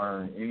you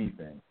learn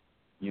anything,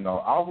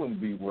 I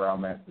wouldn't be where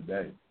I'm at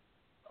today.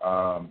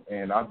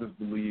 And I just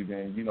believe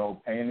in,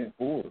 paying it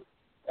forward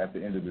at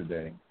the end of the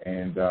day.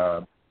 And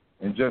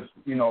just,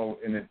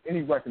 and if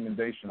any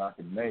recommendation I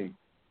can make,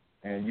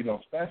 and,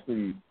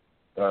 especially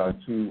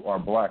to our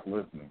black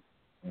listeners,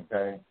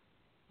 okay,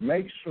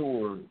 make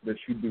sure that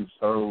you do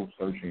thorough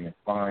searching and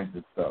find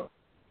yourself.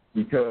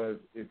 Because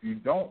if you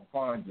don't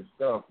find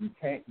yourself, you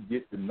can't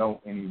get to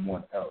know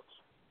anyone else.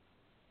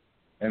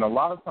 And a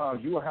lot of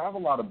times you will have a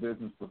lot of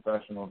business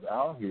professionals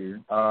out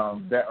here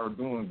that are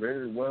doing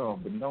very well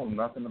but know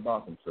nothing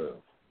about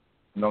themselves,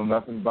 know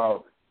nothing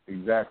about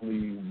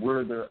exactly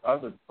where their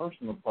other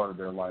personal part of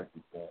their life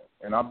is at.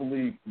 And I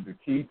believe the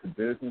key to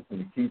business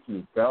and the key to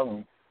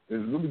excelling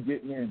is really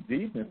getting in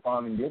deep and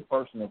finding your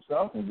personal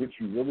self and what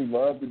you really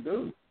love to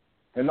do.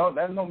 And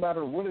that's no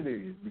matter what it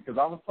is, because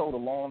I was told a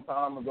long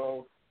time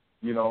ago,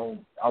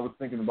 I was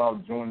thinking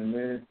about joining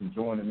this and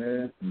joining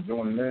this and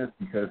joining this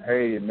because,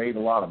 hey, it made a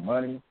lot of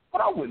money.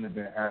 But I wouldn't have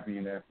been happy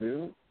in that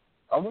field.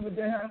 I wouldn't have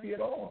been happy at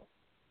all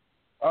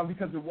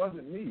because it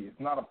wasn't me. It's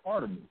not a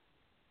part of me.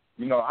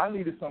 I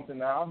needed something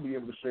that I'll be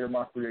able to share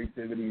my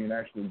creativity and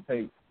actually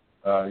take,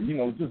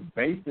 just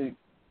basic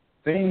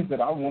things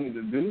that I wanted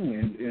to do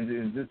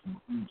and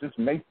just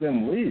make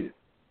them live.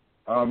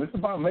 It's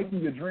about making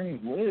your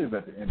dreams live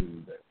at the end of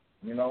the day.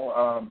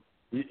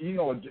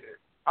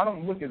 I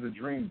don't look at a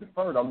dream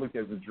deferred. I look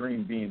at a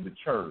dream being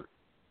deterred.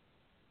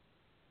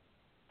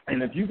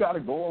 And if you got to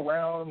go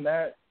around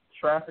that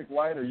traffic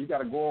light or you got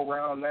to go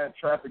around that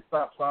traffic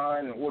stop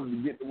sign in order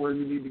to get to where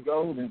you need to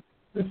go, then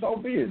so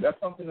be it. That's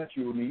something that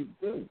you will need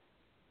to do.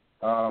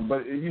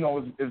 But,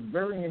 it's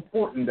very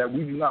important that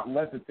we do not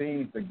let the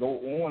things that go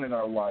on in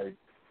our life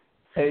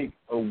take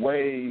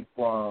away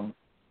from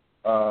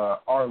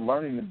our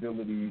learning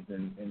abilities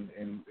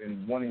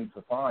and wanting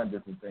to find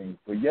different things.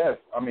 But, yes,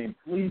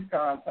 please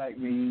contact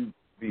me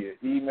via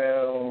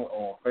email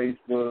or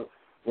Facebook,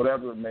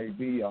 whatever it may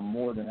be. I'm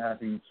more than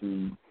happy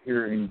to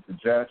hear any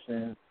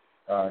suggestions,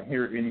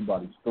 hear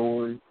anybody's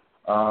story.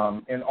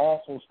 And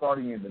also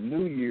starting in the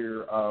new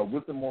year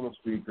with Immortal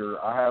Speaker,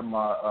 I have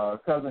my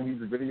cousin.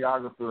 He's a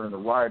videographer and a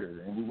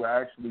writer, and we will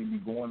actually be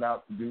going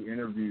out to do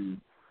interviews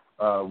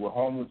with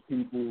homeless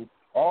people,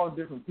 all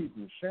different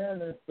people, sharing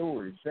their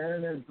stories,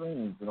 sharing their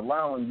dreams, and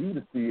allowing you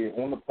to see it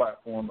on the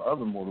platform of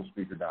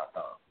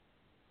immortalspeaker.com.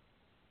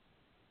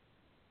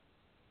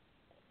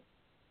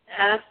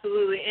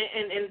 Absolutely,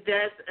 and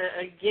that's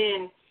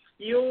again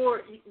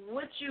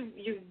what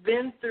you've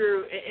been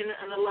through,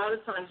 and a lot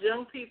of times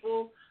young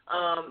people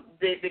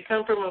they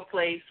come from a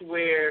place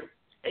where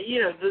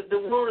the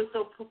world is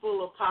so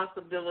full of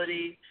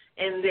possibilities,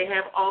 and they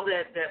have all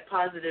that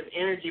positive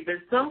energy, but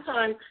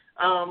sometimes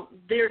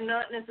they're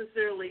not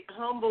necessarily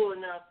humble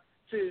enough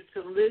to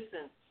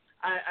listen.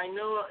 I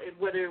know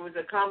whether it was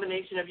a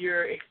combination of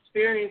your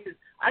experiences,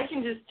 I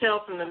can just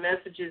tell from the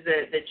messages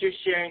that you're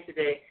sharing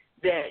today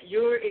that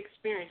your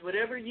experience,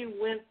 whatever you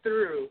went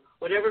through,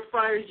 whatever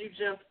fires you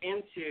jumped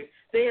into,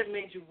 they have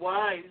made you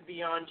wise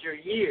beyond your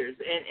years,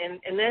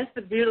 and that's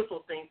the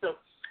beautiful thing. So,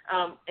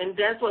 and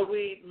that's why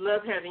we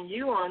love having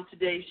you on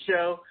today's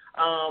show.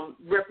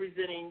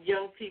 representing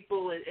young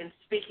people and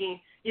speaking,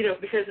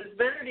 because it's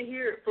better to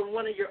hear it from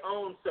one of your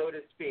own, so to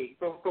speak,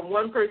 from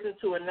one person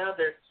to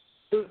another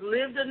who's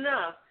lived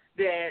enough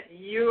that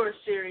you are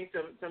sharing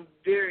some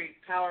very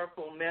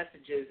powerful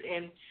messages.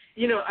 And,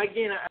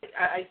 again,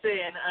 I say,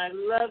 and I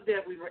love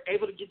that we were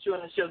able to get you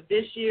on the show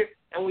this year,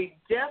 and we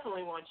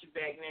definitely want you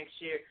back next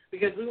year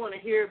because we want to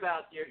hear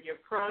about your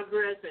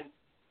progress. And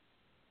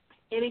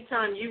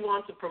anytime you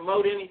want to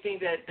promote anything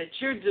that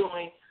you're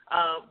doing,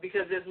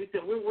 because as we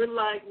said,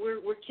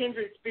 we're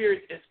kindred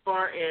spirits as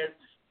far as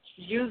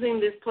using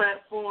this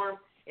platform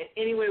in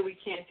any way we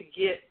can to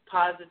get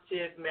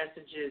positive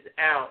messages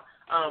out,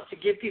 to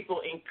give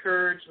people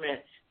encouragement,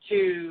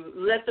 to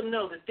let them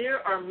know that there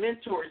are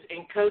mentors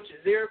and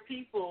coaches. There are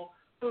people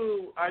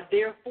who are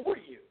there for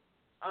you.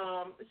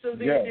 So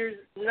there's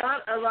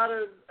not a lot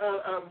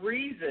of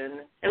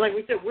reason. And like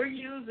we said, we're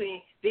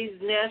using these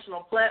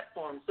national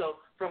platforms. So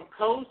from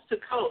coast to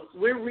coast,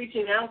 we're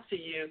reaching out to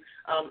you.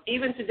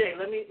 Even today,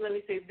 let me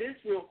say this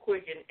real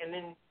quick, and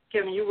then,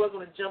 Kevin, you're welcome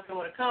to jump in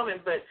with a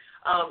comment. But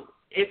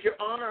if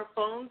you're on our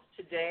phones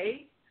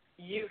today,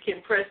 you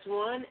can press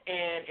 1.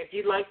 And if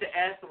you'd like to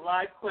ask a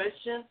live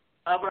question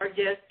of our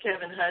guest,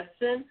 Kevin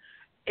Hudson,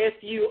 if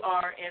you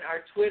are in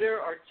our Twitter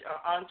or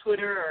on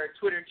Twitter or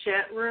Twitter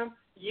chat room,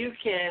 you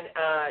can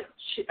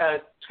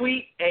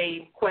tweet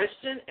a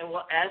question, and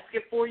we'll ask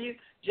it for you.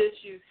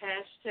 Just use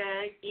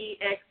hashtag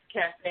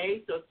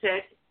EXCafe, so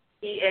text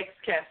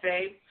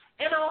EXCafe.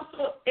 And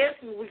also, if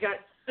we got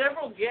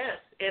several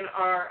guests in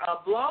our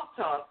Blog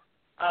Talk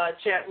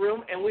chat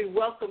room, and we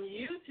welcome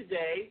you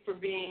today for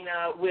being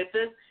with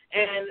us.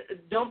 And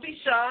don't be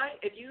shy.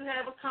 If you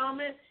have a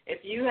comment,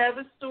 if you have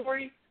a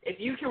story, if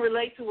you can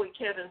relate to what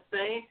Kevin's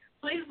saying,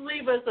 please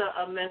leave us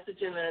a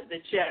message in the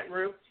chat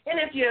room. And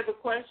if you have a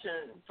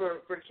question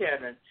for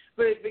Kevin.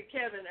 But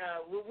Kevin,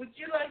 would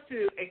you like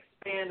to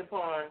expand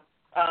upon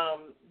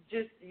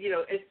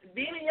it's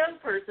being a young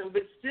person,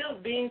 but still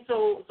being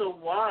so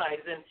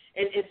wise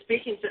and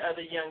speaking to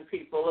other young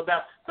people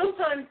about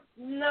sometimes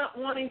not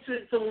wanting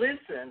to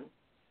listen?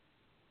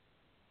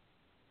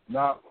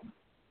 Now,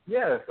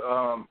 yes,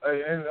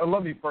 and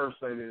let me first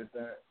say this,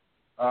 that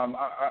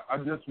I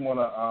just want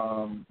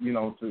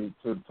to,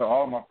 to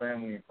all my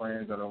family and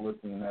friends that are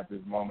listening at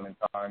this moment in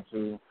time,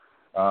 too,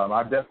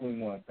 I definitely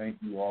want to thank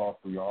you all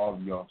for all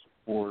of your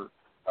support,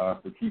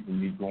 for keeping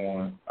me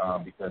going,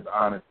 because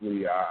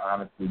honestly,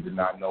 I did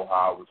not know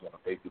how I was going to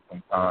make it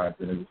sometimes,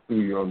 and it was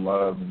through your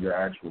love and your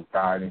actual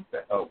guidance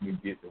that helped me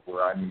get to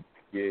where I need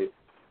to get.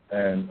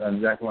 And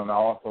Jacqueline, I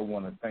also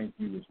want to thank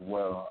you as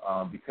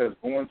well, because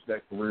going to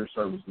that career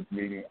services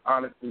meeting,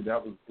 honestly,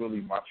 that was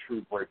really my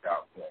true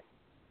breakout point.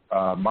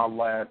 My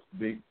last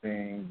big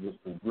thing was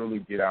to really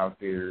get out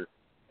there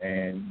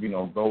and,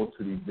 go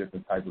to these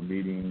different type of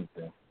meetings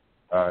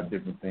and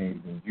different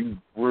things. And you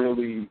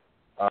really,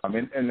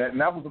 and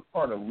that was a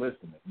part of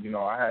listening.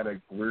 I had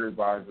a career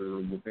advisor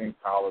within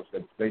college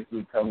that was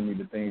basically telling me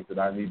the things that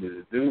I needed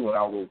to do, and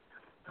I was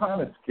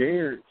kind of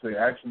scared to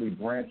actually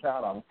branch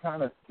out. I was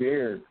kind of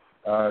scared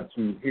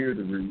to hear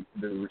the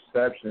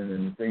reception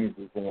and the things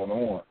that was going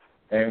on.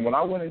 And when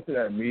I went into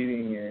that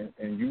meeting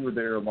and you were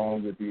there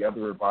along with the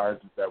other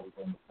advisors that was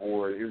on the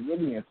board, it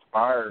really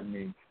inspired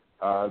me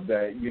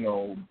that,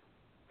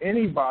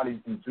 anybody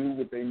can do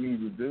what they need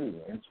to do,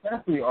 and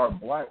especially our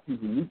black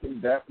people. We can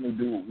definitely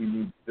do what we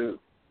need to do.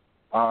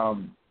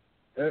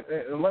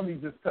 And let me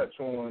just touch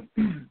on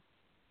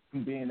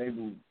being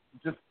able to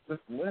just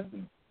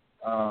listen.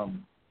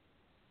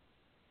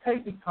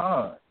 Take the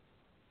time.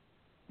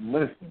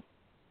 Listen.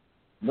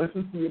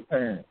 Listen to your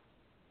parents.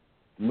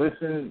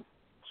 Listen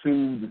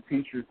to the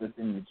teachers that's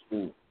in your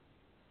school.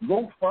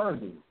 Go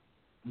further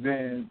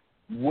than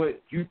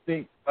what you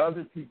think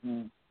other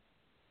people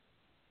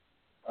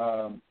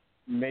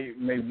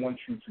may want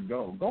you to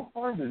go. Go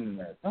further than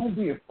that. Don't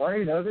be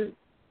afraid of it.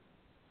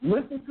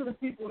 Listen to the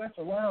people that's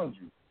around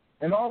you.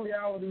 In all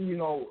reality,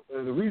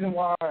 the reason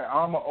why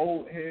I'm an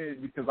old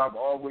head because I've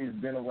always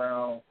been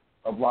around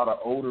a lot of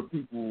older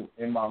people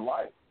in my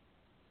life.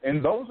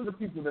 And those are the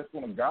people that's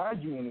going to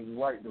guide you in the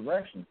right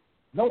direction.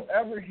 Don't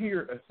ever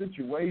hear a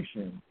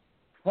situation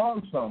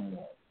from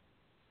someone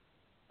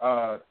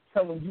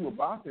telling you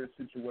about their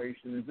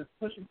situation and just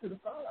push it to the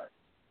side.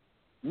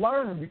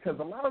 Learn, because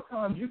a lot of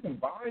times you can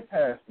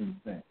bypass these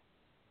things.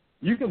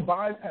 You can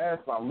bypass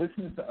by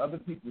listening to other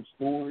people's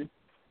stories.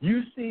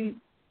 You see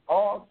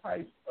all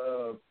types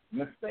of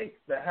mistakes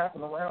that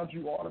happen around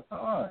you all the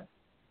time.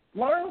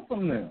 Learn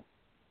from them.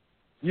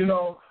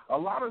 A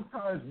lot of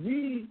times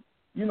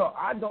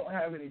I don't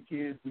have any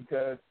kids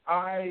because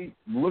I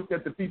looked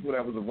at the people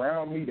that was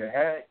around me that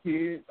had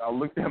kids. I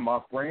looked at my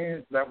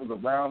friends that was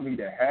around me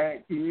that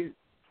had kids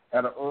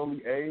at an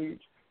early age,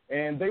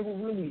 and they were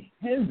really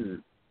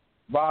hindered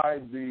by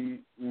the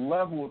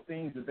level of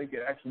things that they could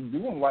actually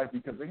do in life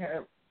because they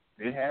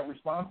had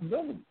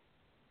responsibility.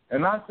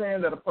 And not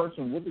saying that a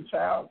person with a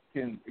child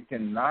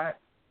cannot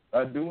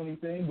do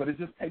anything, but it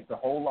just takes a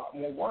whole lot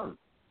more work.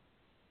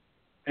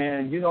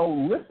 And,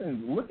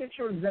 listen, look at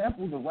your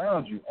examples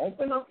around you.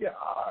 Open up your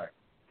eye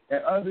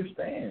and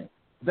understand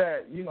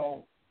that,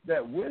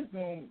 that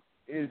wisdom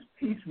is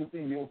peace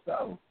within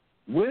yourself.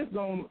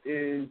 Wisdom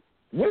is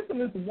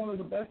one of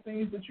the best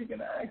things that you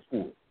can ask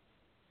for,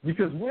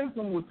 because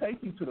wisdom will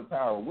take you to the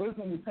power.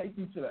 Wisdom will take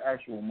you to the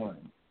actual money.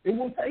 It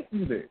will take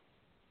you there.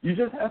 You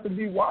just have to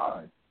be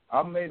wise.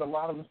 I've made a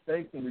lot of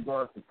mistakes in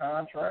regards to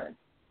contracts.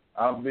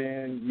 I've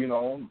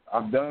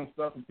done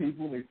stuff to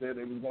people. They said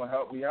they was going to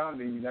help me out,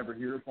 and then you never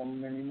hear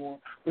from them anymore.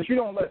 But you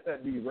don't let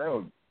that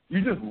derail you.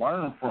 You just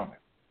learn from it.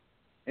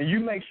 And you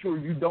make sure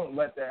you don't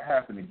let that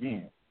happen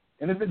again.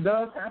 And if it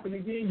does happen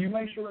again, you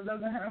make sure it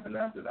doesn't happen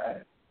after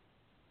that.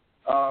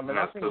 And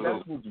I think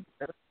that's what's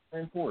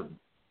very important.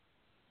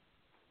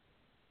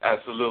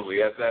 Absolutely.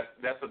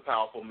 That's a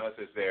powerful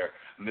message there.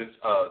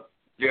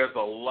 There's a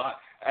lot.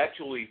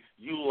 Actually,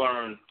 you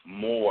learn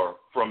more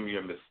from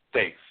your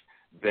mistakes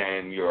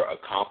than your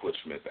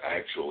accomplishments.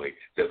 Actually,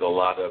 there's a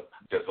lot of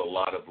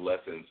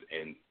lessons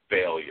in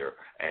failure,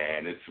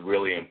 and it's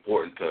really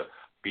important to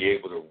be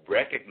able to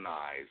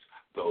recognize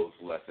those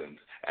lessons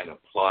and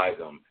apply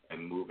them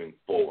and moving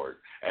forward.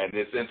 And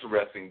it's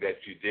interesting that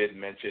you did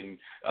mention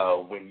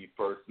when you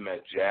first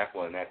met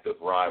Jacqueline at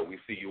DeVry. We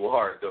see you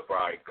are a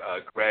DeVry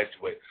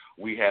graduate.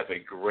 We have a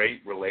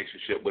great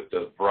relationship with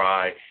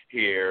DeVry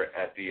here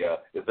at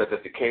is that the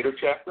Decatur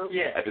chapter?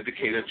 Yeah. At the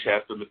Decatur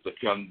chapter, Mr.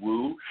 Kyung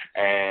Woo.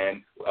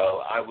 And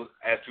I was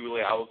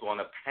on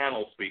a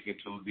panel speaking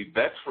to the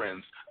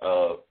veterans,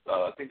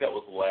 I think that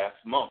was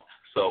last month.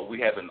 So we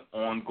have an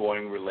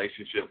ongoing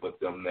relationship with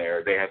them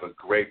there. They have a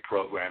great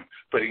program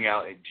putting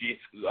out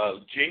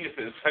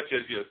geniuses such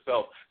as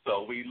yourself.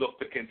 So we look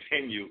to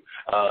continue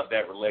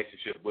that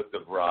relationship with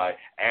DeVry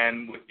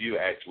and with you,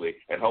 actually,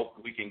 and hope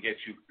we can get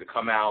you to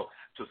come out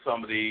to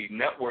some of the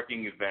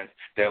networking events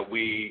that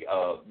we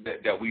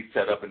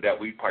set up and that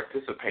we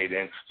participate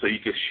in, so you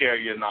can share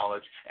your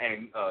knowledge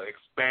and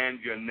expand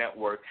your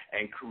network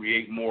and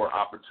create more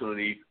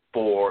opportunity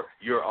for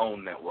your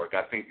own network.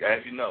 I think, as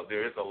you know,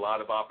 there is a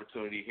lot of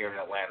opportunity here in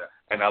Atlanta,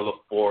 and I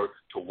look forward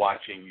to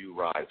watching you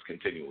rise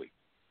continually.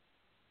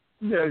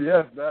 Yeah,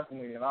 yes,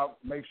 definitely, and I'll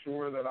make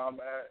sure that I'm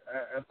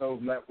at those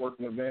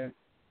networking events,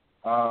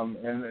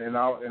 and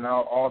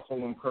I'll also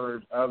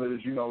encourage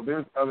others.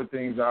 There's other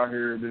things out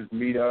here. There's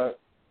Meetup,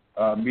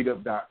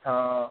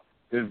 Meetup.com.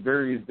 There's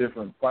various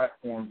different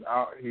platforms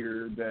out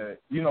here that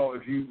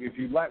if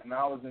you lack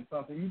knowledge in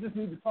something, you just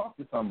need to talk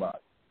to somebody.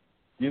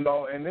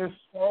 And there's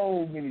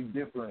so many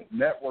different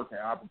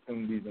networking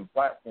opportunities and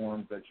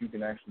platforms that you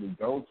can actually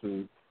go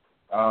to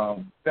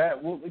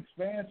that will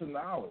expand your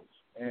knowledge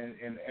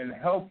and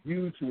help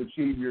you to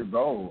achieve your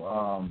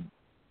goal.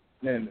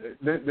 And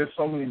there's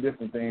so many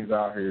different things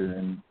out here,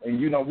 and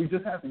we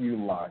just have to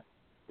utilize.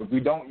 If we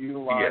don't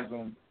utilize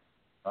them,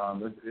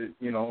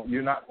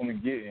 you're not going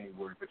to get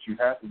anywhere, but you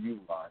have to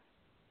utilize.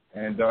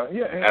 And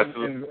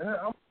absolutely. And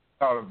I'm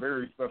about a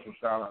very special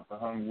shout out to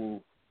Hung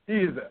Woo. He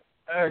is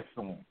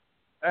an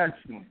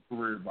excellent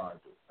career advisor.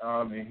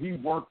 And he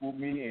worked with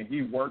me, and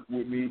he worked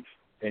with me,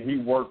 and he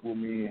worked with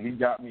me, and he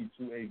got me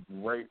to a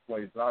great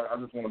place. I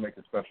just want to make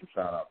a special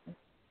shout out to him.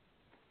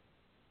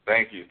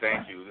 Thank you.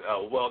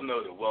 Well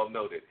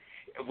noted.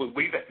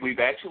 We've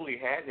actually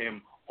had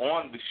him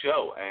on the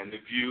show, and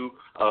if you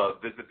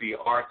visit the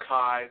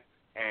archive,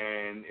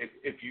 and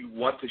if you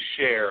want to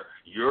share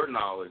your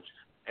knowledge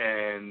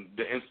and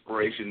the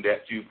inspiration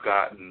that you've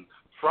gotten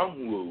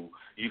from Woo,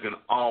 you can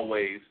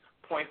always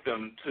point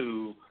them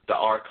to the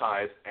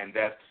archive and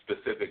that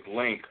specific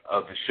link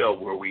of the show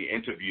where we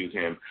interviewed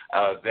him.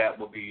 That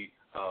will be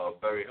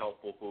very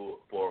helpful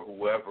for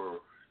whoever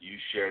you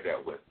share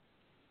that with.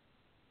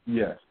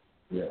 Yes,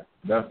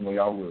 definitely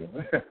I will.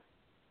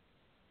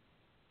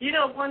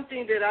 One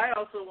thing that I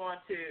also want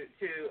to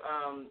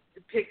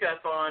pick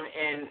up on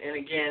and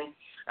again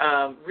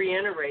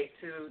reiterate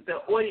to the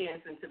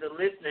audience and to the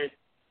listeners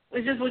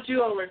is just what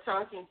you all are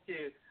talking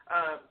to.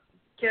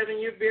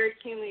 Kevin, you're very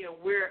keenly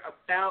aware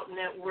about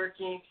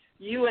networking.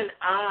 You and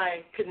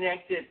I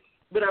connected,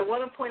 but I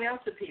want to point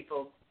out to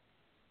people,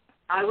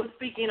 I was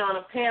speaking on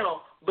a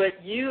panel,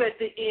 but you at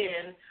the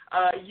end,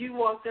 you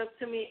walked up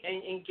to me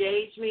and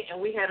engaged me, and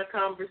we had a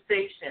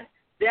conversation.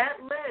 That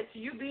led to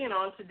you being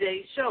on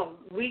today's show.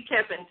 We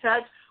kept in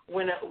touch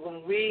when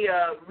we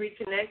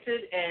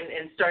reconnected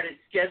and started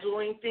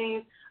scheduling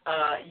things.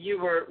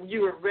 You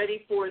were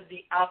ready for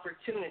the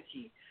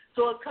opportunity.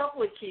 So a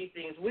couple of key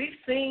things. We've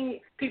seen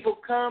people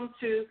come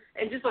to,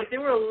 and just like there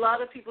were a lot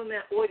of people in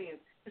that audience,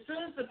 as soon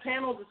as the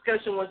panel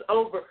discussion was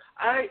over,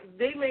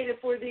 they made it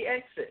for the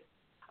exit.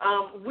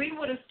 We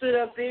would have stood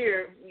up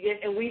there,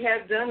 and we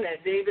have done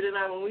that. David and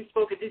I, when we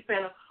spoke at this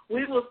panel,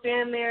 we will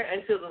stand there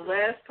until the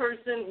last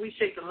person, we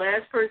shake the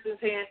last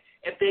person's hand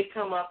if they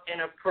come up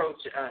and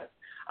approach us.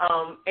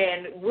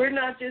 And we're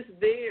not just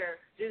there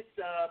just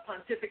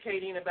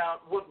pontificating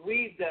about what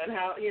we've done,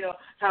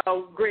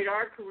 how great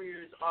our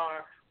careers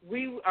are.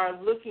 We are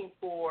looking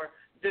for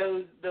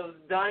those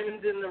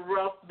diamonds in the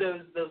rough,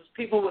 those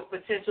people with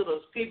potential,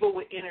 those people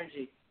with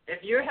energy.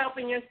 If you're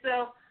helping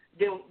yourself,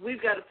 then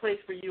we've got a place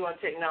for you on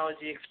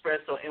Technology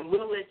Expresso, and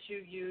we'll let you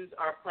use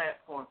our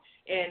platform.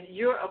 And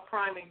you're a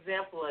prime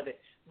example of it.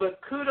 But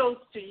kudos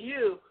to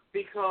you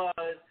because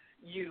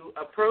you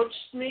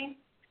approached me,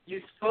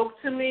 you spoke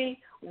to me,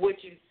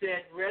 what you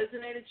said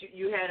resonated,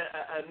 you had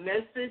a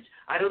message.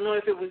 I don't know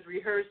if it was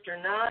rehearsed or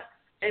not.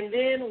 And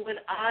then when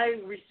I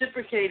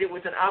reciprocated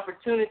with an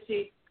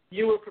opportunity,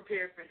 you were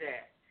prepared for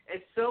that.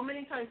 And so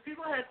many times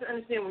people have to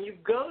understand when you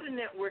go to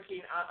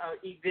networking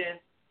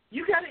events,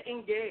 you got to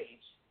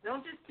engage.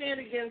 Don't just stand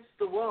against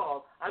the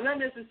wall. I'm not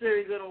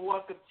necessarily going to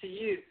walk up to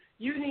you.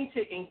 You need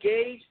to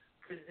engage,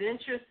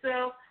 present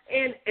yourself,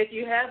 and if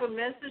you have a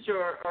message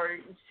or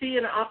see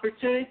an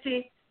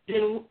opportunity,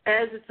 then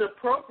as it's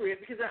appropriate,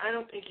 because I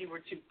don't think you were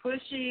too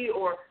pushy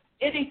or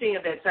anything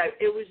of that type.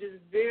 It was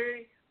just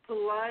very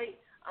polite,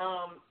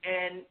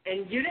 and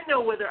you didn't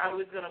know whether I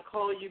was going to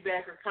call you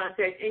back or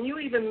contact. And you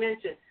even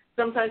mentioned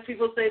sometimes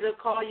people say they'll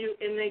call you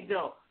and they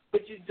don't,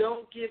 but you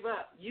don't give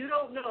up. You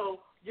don't know.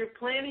 You're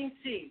planting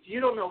seeds. You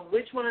don't know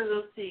which one of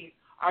those seeds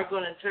are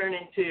going to turn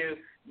into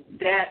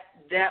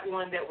that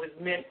one that was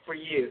meant for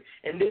you.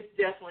 And this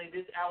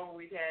hour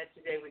we've had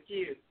today with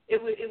you,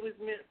 it was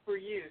meant for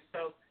you.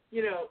 So,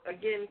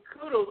 again,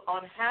 kudos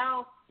on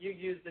how you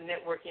use the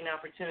networking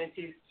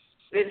opportunities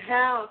and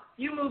how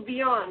you move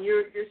beyond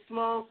your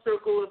small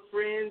circle of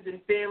friends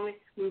and family,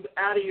 move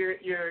out of your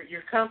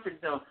comfort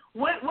zone.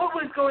 What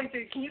was going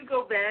through? Can you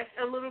go back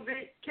a little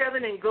bit,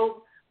 Kevin, and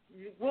go?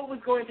 What was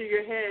going through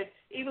your head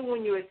even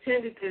when you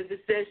attended the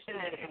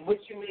session and what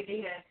you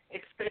maybe had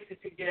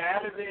expected to get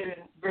out of it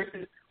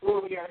versus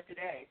where we are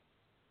today?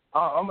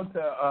 I'm going to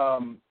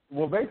tell,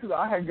 well, basically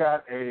I had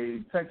got a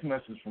text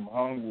message from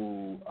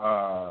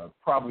Hungwoo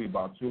probably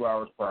about 2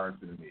 hours prior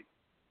to the meeting.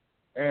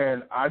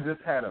 And I just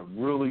had a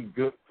really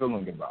good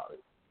feeling about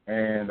it.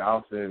 And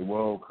I said,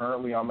 well,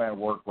 currently I'm at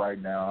work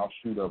right now. I'll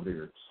shoot over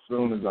there as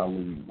soon as I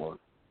leave work.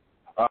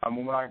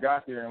 When I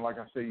got there, and like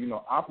I said,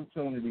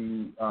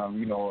 opportunity,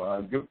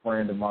 a good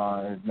friend of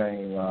mine, his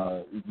name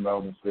is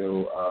Melvin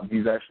Still.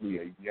 He's actually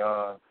a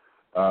young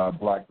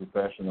black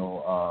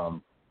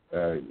professional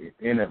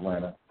in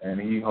Atlanta, and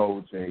he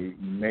holds a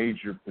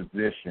major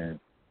position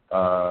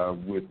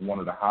with one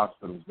of the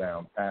hospitals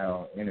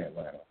downtown in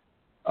Atlanta.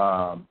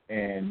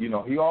 And,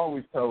 he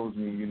always tells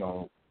me,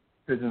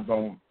 pigeons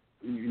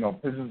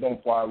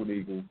don't fly with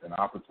eagles, and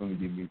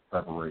opportunity meets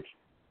preparation.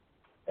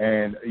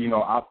 And,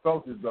 I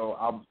felt as though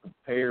I was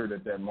prepared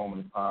at that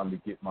moment in time to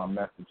get my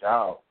message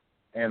out.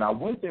 And I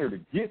went there to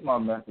get my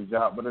message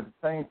out, but at the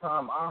same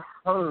time, I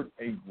heard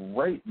a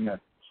great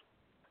message.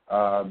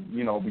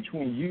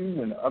 Between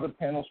you and the other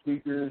panel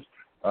speakers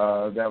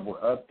that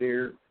were up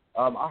there,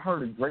 I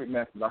heard a great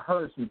message. I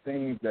heard some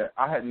things that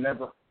I had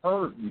never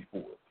heard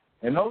before.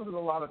 And those are a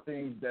lot of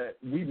things that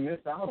we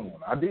missed out on.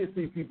 I did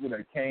see people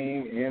that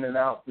came in and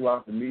out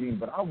throughout the meeting,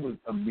 but I was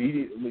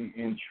immediately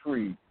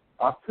intrigued.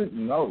 I took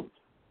notes.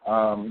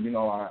 I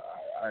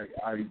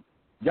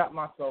got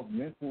myself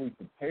mentally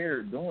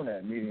prepared during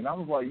that meeting. I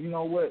was like, you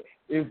know what?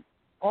 If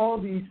all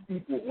these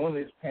people on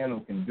this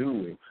panel can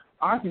do it,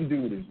 I can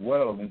do it as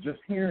well. And just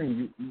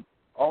hearing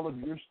all of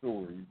your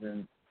stories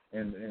and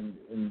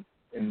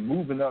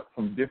moving up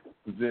from different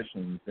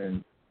positions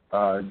and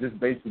just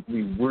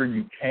basically where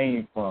you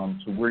came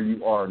from to where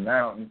you are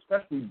now, and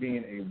especially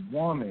being a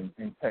woman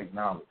in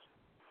technology,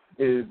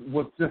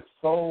 was just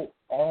so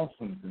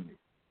awesome to me.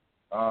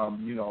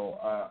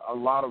 A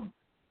lot of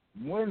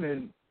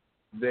women,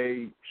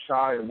 they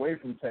shy away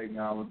from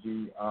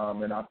technology,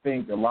 and I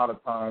think a lot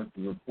of times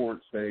the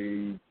reports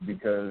say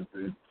because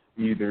it's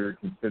either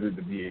considered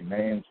to be a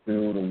man's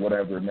field or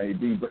whatever it may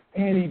be, but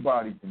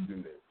anybody can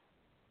do this.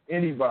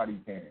 Anybody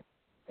can.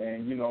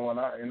 And,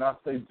 and I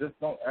say just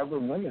don't ever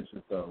limit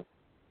yourself.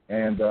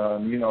 And,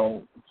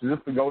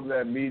 just to go to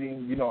that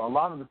meeting, a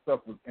lot of the stuff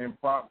was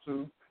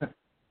impromptu.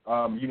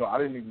 I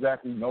didn't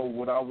exactly know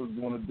what I was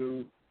going to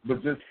do.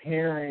 But just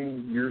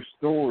hearing your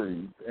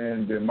stories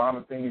and the amount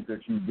of things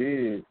that you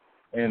did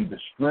and the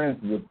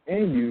strength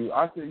within you,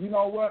 I said, you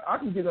know what? I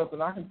can get up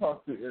and I can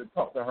talk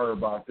to her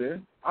about this.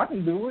 I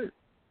can do it.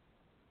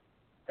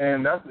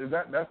 And that's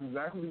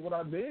exactly what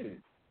I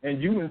did.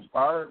 And you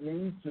inspired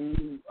me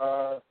to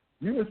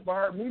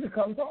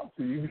come talk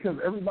to you because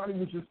everybody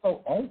was just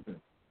so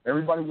open.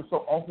 Everybody was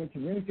so open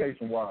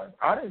communication-wise.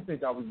 I didn't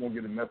think I was going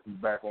to get a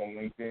message back on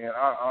LinkedIn.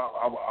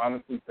 I will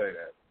honestly say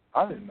that.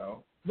 I didn't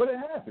know. But it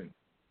happened.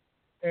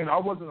 And I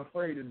wasn't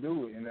afraid to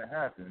do it, and it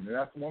happened. And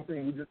that's one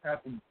thing we just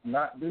have to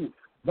not do.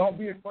 Don't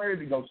be afraid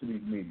to go to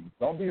these meetings.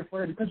 Don't be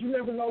afraid because you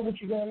never know what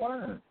you're going to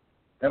learn.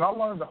 And I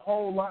learned a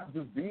whole lot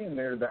just being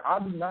there that I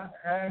do not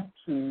have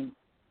to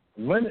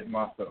limit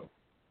myself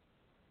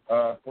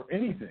for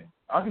anything.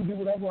 I can do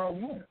whatever I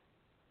want.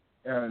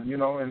 And,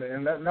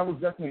 and that was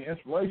definitely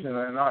inspiration,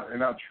 and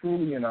I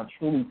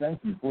truly thank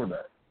you for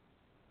that.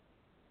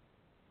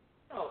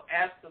 Oh,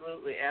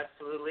 absolutely. And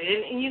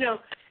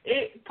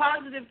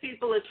positive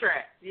people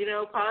attract.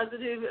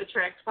 Positive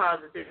attracts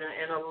positive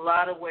in a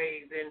lot of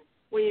ways. And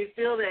when you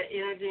feel that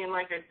energy, and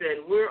like I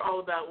said, we're all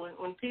about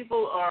when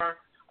people are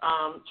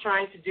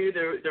trying to do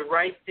the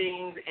right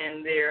things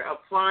and they're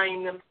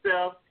applying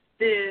themselves,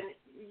 then,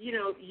 you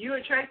know, you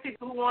attract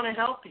people who want to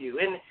help you.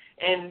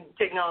 And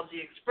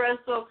Technology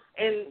Expresso,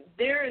 and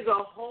there is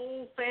a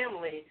whole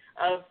family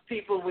of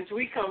people, which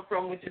we come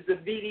from, which is the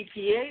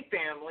BDPA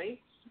family,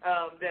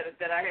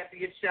 that I have to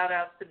give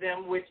shout-outs to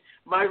them, which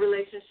my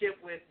relationship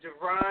with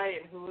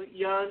DeVry and Hu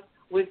Young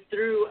was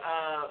through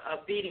a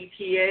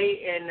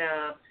BDPA,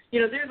 and,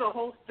 you know, there's a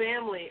whole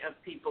family of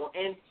people.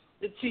 And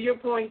to your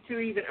point, too,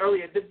 even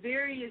earlier, the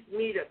various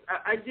meetups,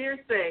 I dare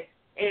say,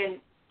 and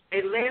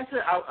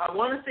Atlanta, I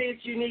want to say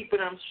it's unique, but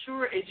I'm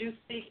sure as you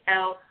seek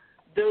out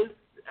those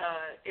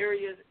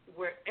areas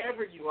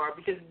wherever you are,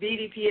 because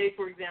BDPA,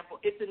 for example,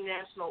 it's a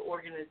national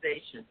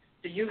organization.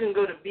 So you can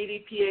go to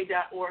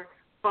bdpa.org,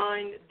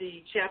 find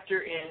the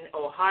chapter in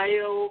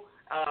Ohio,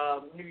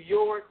 New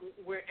York,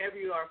 wherever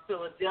you are,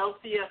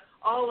 Philadelphia,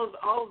 all of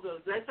those.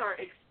 That's our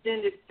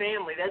extended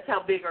family. That's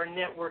how big our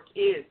network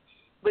is.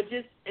 But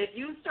just if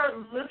you start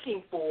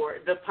looking for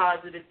the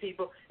positive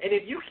people, and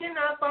if you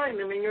cannot find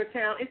them in your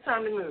town, it's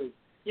time to move.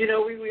 You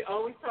know, we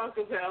always talk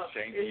about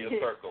changing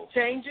your circle.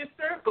 Change your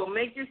circle.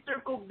 Make your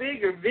circle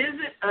bigger.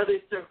 Visit other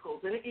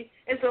circles.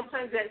 And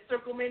sometimes that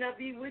circle may not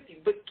be with you,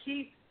 but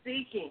keep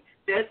seeking.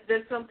 That's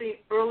something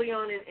early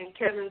on in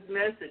Kevin's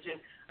message, and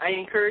I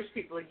encourage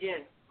people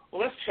again.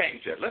 Well, let's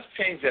change that. Let's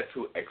change that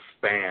to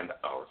expand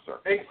our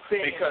circle.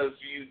 Expand. Because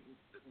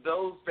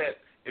those that,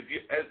 if you,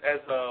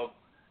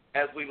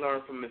 as we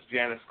learned from Ms.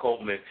 Janice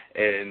Coleman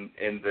in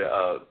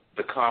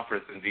the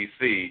conference in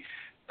D.C.,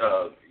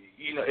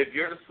 you know, if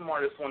you're the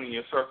smartest one in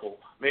your circle,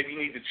 maybe you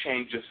need to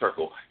change your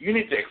circle. You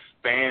need to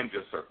expand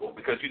your circle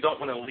because you don't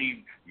want to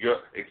leave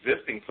your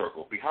existing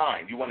circle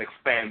behind. You want to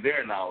expand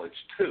their knowledge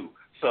too.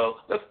 So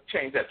let's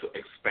change that to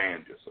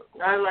expand your circle.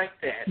 I like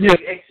that. Yeah.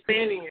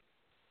 Expanding your.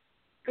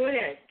 Go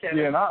ahead, Kevin.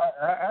 Yeah, and I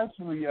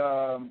actually,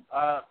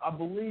 I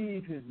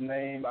believe his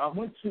name. I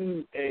went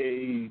to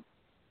a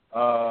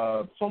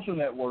social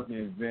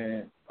networking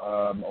event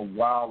a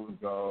while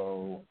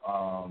ago,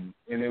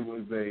 and it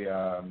was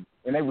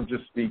and they were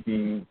just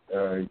speaking,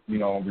 you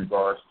know, in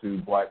regards to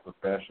black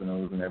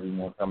professionals and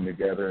everyone coming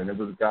together. And it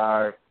was a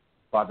guy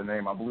by the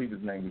name, I believe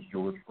his name was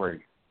George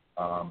Frazier.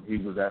 He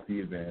was at the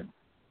event,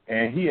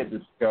 and he had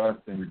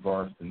discussed in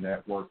regards to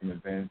networking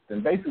events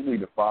and basically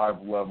the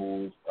 5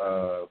 levels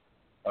of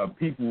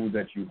people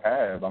that you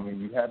have. I mean,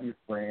 you have your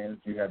friends,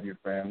 you have your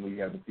family,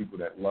 you have the people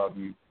that love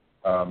you,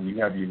 you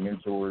have your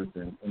mentors,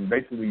 and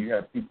basically you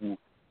have people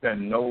that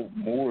know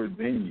more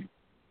than you.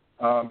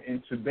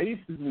 And to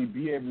basically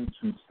be able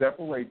to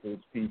separate those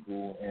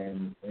people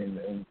and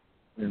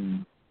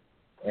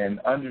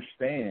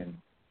understand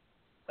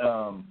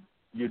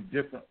your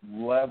different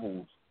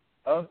levels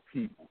of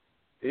people,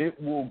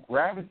 it will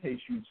gravitate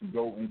you to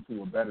go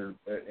into a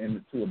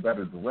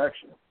better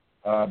direction.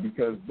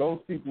 Because those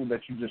people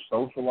that you just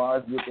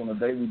socialize with on a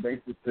daily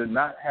basis did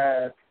not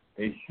have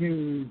a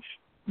huge,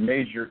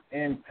 major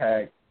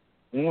impact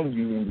on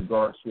you in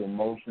regards to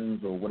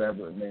emotions or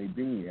whatever it may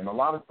be. And a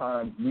lot of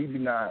times we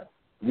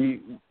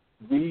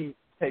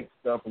take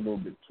stuff a little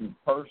bit too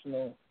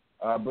personal.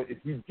 But if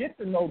you get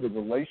to know the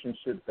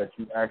relationships that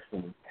you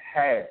actually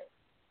have,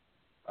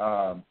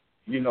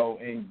 you know,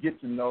 and get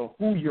to know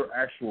who your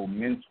actual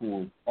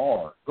mentors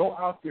are, go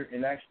out there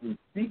and actually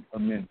seek a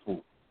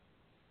mentor.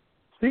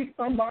 Seek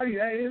somebody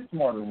that is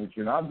smarter than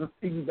you. And I'll just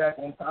piggyback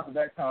on top of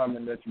that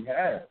comment that you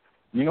have.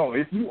 You know,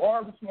 if you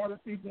are the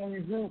smartest people in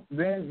your group,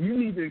 then you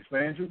need to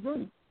expand your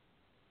group.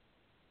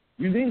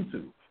 You need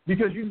to.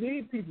 Because you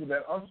need people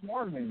that are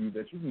smarter than you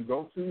that you can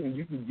go to and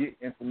you can get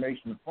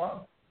information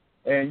from.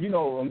 And, you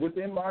know, and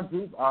within my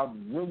group, I've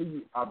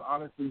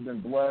honestly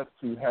been blessed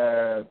to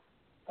have,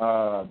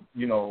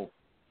 you know,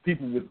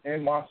 people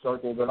within my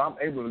circle that I'm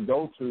able to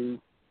go to.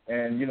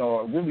 And, you know,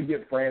 a really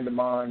good friend of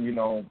mine, you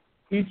know,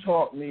 he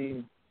taught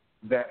me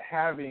that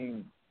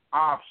having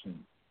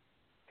options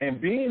and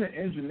being an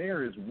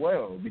engineer as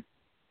well.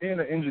 Being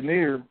an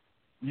engineer,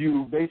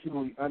 you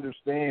basically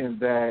understand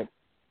that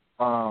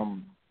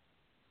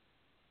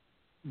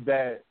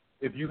that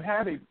if you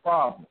have a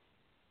problem,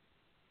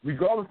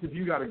 regardless if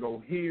you got to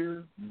go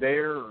here,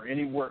 there, or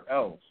anywhere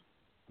else,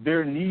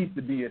 there needs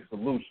to be a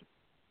solution.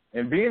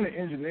 And being an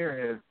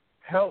engineer has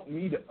helped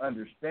me to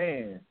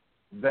understand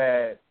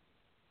that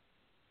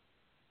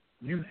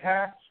you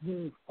have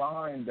to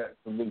find that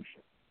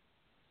solution,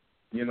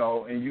 you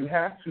know, and you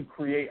have to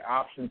create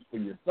options for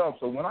yourself.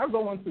 So when I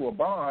go into a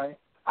bind,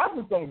 I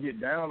just don't get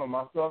down on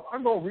myself.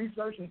 I go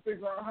research and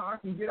figure out how I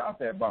can get out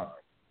that bind.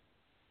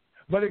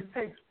 But it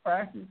takes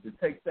practice. It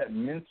takes that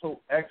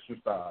mental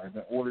exercise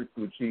in order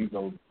to achieve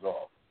those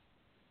results.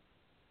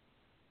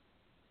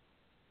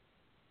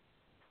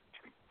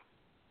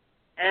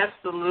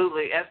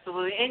 Absolutely,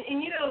 absolutely.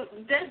 And you know,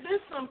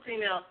 there's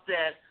something else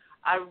that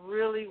I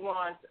really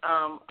want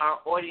our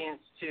audience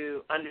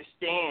to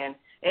understand,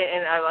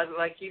 and I'd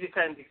like you to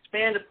kind of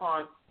expand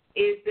upon,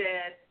 is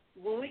that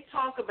when we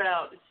talk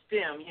about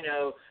STEM, you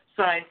know,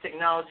 science,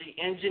 technology,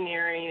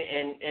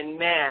 engineering, and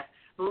math,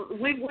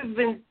 we've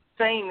been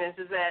saying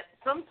this is that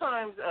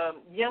sometimes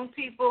young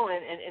people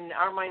and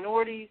our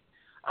minorities,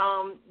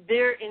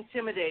 they're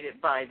intimidated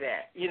by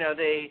that. You know,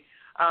 they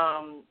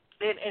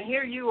and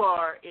here you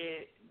are,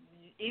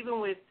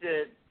 even with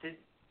the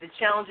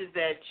challenges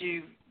that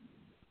you've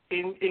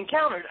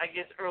encountered, I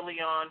guess, early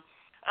on,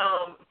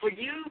 for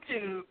you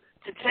to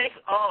take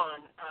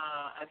on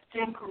a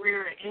STEM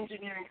career, an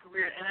engineering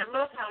career, and I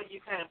love how you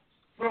kind of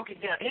broke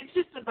it down. It's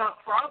just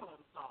about problem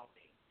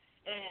solving,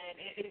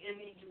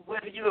 and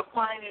whether you're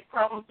applying that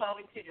problem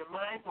solving to your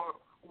life or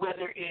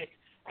whether it's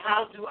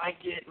how do I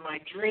get my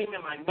dream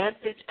and my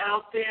message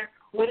out there,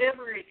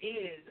 whatever it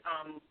is,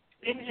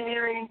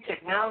 engineering,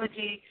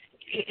 technology,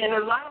 in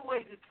a lot of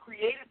ways it's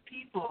creative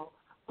people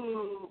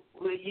who,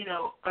 you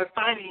know, are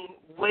finding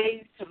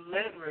ways to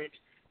leverage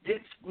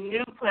this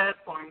new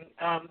platform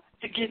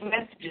to get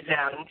messages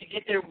out and to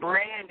get their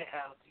brand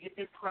out, to get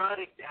their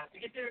product out, to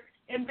get their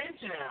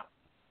invention out.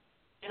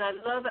 And I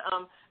love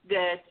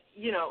that,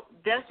 you know,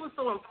 that's what's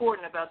so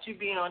important about you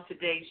being on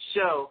today's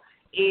show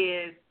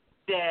is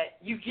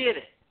that you get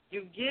it.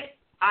 You get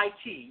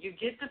IT. You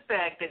get the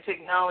fact that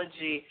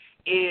technology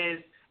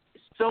is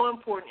so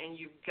important and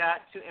you've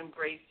got to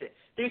embrace it.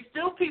 There's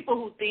still people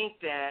who think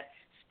that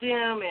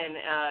STEM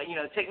and, you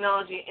know,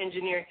 technology and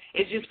engineering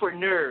is just for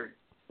nerds.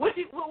 What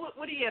do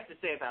you have to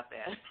say about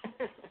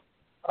that?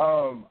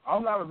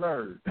 I'm not a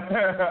nerd.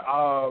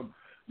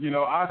 You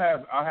know, I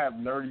have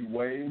nerdy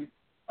ways,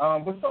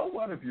 but so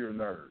what if you're a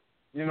nerd?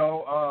 You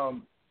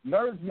know,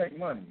 nerds make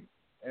money,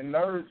 and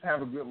nerds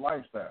have a good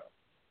lifestyle.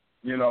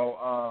 You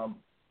know,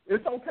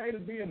 it's okay to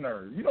be a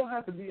nerd. You don't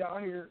have to be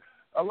out here.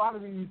 A lot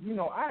of these, you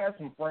know, I had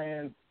some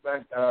friends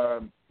that,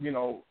 you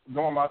know,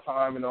 during my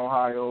time in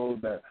Ohio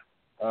that,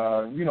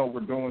 you know,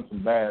 were doing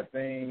some bad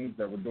things,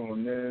 that were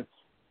doing this,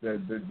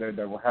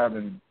 that were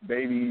having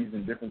babies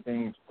and different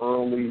things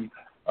early,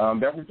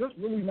 that were just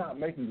really not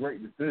making great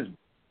decisions.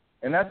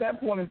 And at that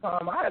point in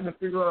time, I had to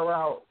figure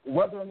out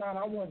whether or not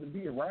I wanted to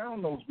be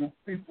around those groups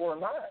of people or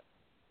not.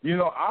 You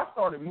know, I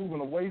started moving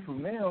away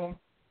from them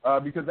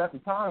because at the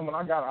time when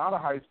I got out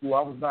of high school,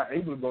 I was not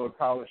able to go to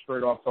college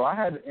straight off. So I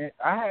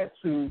had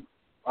to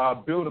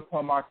build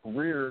upon my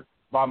career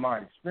by my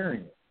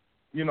experience.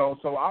 You know,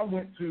 so I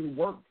went to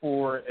work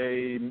for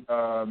a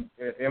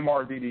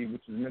MRDD,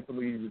 which is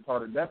mentally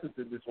retarded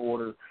deficit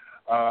disorder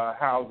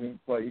housing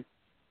place.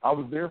 I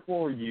was there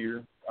for a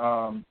year.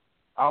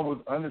 I was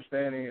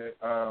understanding.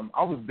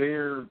 I was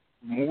there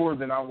more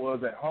than I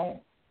was at home,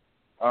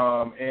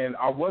 and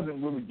I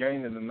wasn't really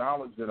gaining the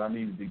knowledge that I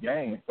needed to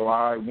gain. So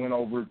I went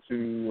over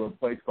to a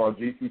place called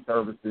GC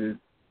Services,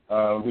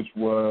 which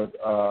was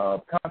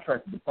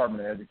contracted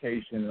Department of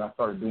Education, and I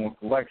started doing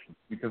collections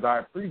because I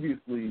had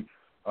previously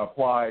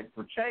applied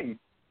for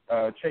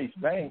Chase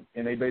Bank,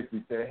 and they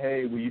basically said,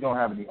 hey, well, you don't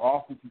have any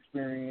office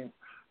experience.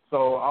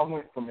 So I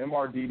went from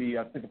MRDD,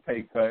 I took a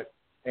pay cut,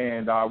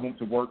 and I went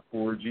to work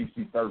for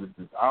GC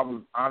Services. I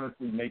was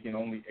honestly making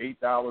only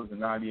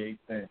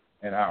 $8.98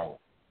 an hour.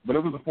 But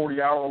it was a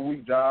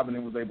 40-hour-a-week job, and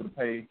it was able to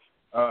pay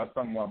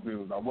some of my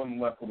bills. I wasn't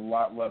left with a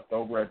lot left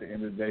over at the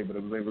end of the day, but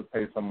it was able to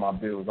pay some of my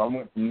bills. I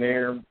went from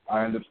there.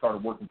 I ended up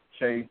started working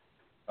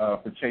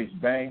for Chase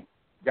Bank.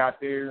 Got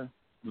there.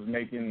 Was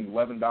making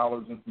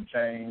 $11 and some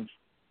change.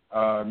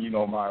 You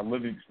know, my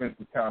living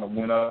expenses kind of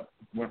went up.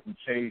 Went from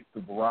Chase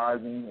to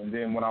Verizon, and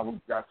then when I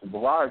got to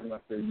Verizon, I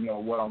said, you know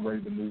what, I'm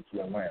ready to move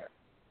to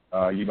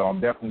Atlanta. You know, I'm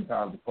definitely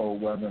tired of the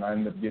cold weather, and I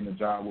ended up getting a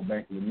job with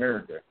Bank of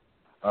America.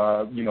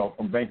 You know,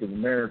 from Bank of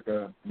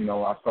America, you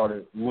know, I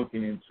started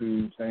looking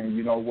into saying,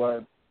 you know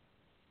what,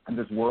 in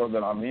this world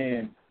that I'm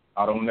in,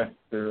 I don't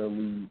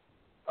necessarily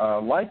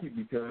like it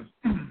because,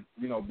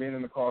 you know, being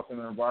in the call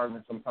center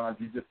environment, sometimes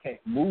you just can't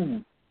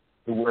move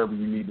to wherever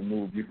you need to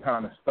move. You're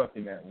kind of stuck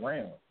in that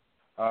realm.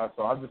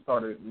 So I just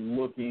started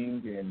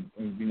looking and,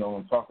 you know,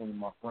 and talking with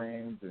my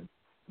friends and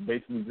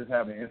basically just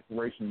having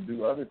inspiration to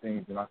do other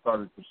things, and I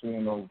started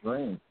pursuing those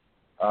dreams.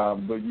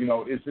 But, you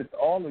know, it's just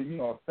all a, you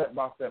know, a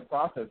step-by-step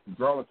process.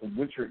 Regardless of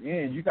what you're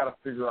in, you got to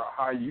figure out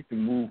how you can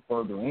move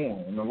further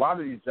on. And a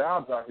lot of these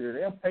jobs out here,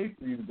 they'll pay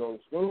for you to go to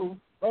school.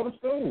 Go to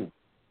school.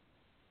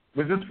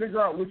 But just figure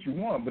out what you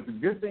want. But the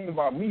good thing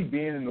about me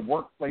being in the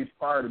workplace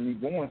prior to me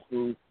going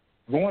to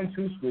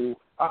school,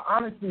 I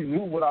honestly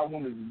knew what I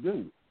wanted to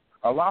do.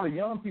 A lot of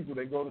young people,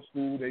 they go to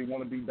school, they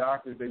want to be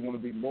doctors, they want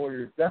to be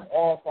lawyers. That's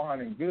all fine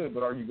and good,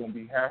 but are you going to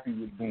be happy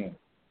with doing it?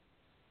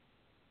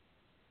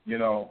 You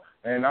know,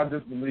 and I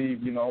just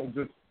believe, you know,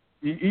 just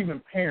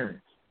even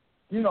parents,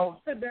 you know,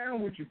 sit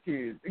down with your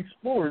kids,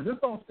 explore.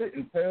 Just don't sit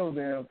and tell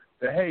them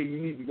that, hey, you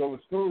need to go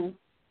to school.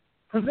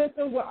 Present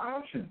them with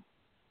options.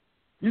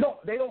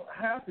 They don't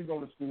have to go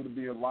to school to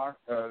be a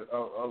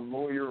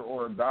lawyer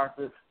or a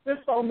doctor. There's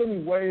so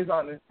many ways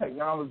out in this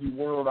technology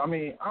world. I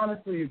mean,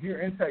 honestly, if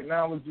you're in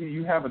technology,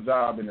 you have a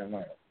job in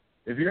Atlanta.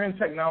 If you're in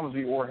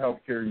technology or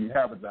healthcare, you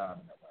have a job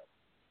in Atlanta.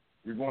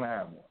 You're going to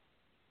have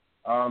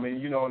one.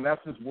 And, you know, and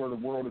that's just where the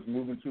world is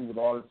moving to with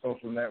all this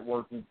social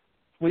networking.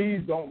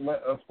 Please don't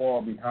let us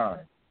fall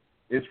behind.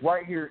 It's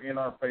right here in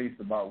our face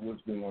about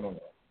what's going on.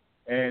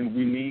 And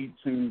we need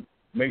to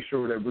make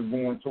sure that we're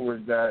going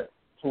towards that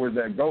towards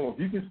that goal. If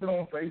you can sit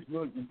on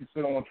Facebook, you can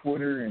sit on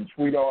Twitter and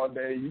tweet all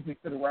day, you can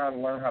sit around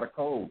and learn how to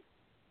code.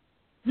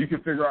 You can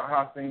figure out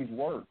how things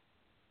work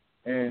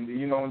and,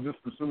 and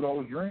just pursue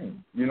those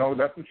dreams.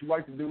 That's what you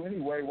like to do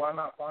anyway. Why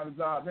not find a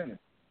job in it?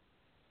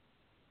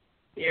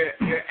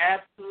 You're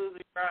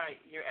absolutely right.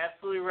 You're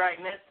absolutely right.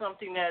 And that's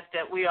something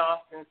that we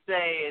often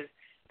say is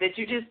that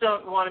you just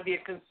don't want to be a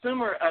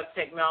consumer of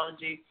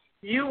technology.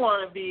 You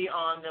want to be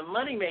on the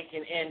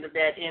money-making end of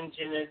that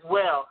engine as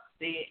well.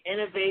 The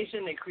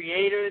innovation, the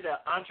creator, the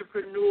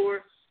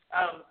entrepreneur.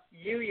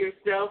 You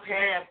yourself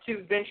have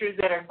 2 ventures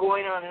that are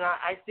going on, and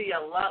I see a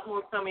lot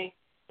more coming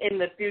in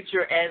the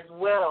future as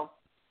well.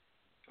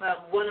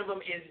 One of them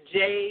is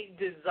J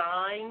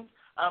Designs.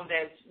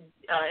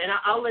 And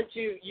I'll let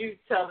you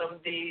tell them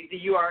the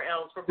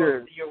URLs for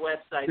both of your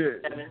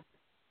websites, Kevin.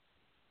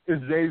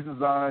 It's J's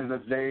Designs.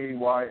 That's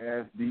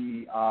JYSDEISIN.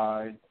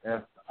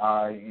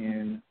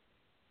 SIGNS.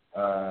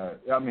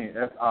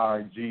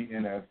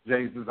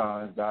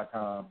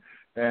 JsDesigns.com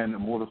and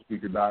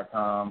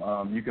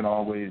ImmortalSpeaker.com. You can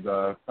always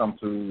come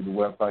to the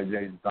website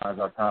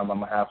JsDesigns.com. I'm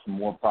gonna have some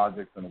more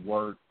projects in the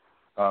works.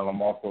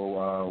 I'm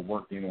also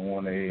working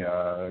on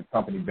a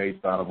company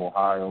based out of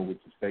Ohio,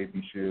 which is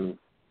Safety Shield.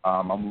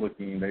 I'm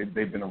looking.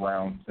 They've been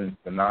around since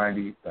the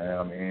 90s,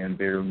 and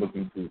they're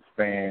looking to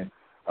expand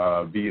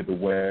via the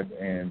web.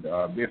 And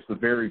it's a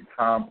very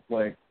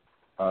complex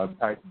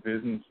type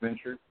business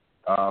venture,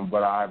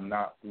 but I have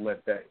not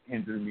let that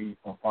hinder me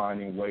from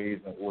finding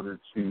ways in order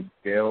to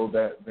scale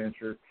that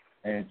venture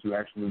and to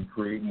actually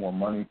create more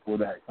money for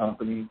that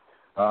company.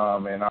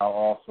 And I'll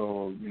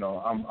also,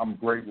 I'm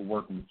great with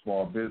working with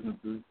small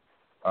businesses,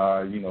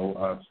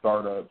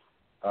 startups,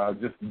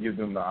 just to give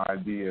them the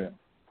idea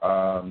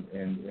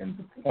and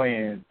the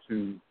plan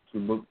to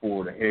look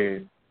forward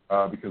ahead,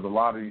 because a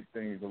lot of these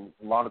things,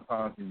 a lot of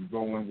times when you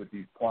go in with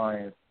these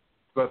clients,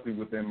 especially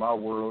within my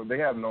world, they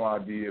have no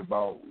idea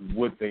about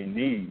what they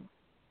need,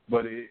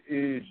 but it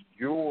is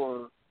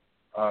your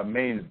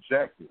main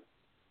objective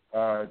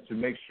to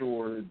make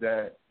sure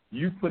that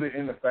you put it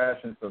in the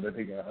fashion so that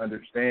they can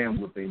understand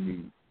what they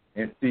need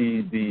and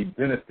see the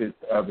benefits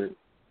of it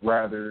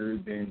rather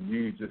than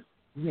you just,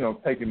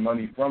 taking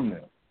money from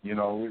them.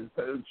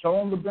 Show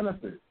them the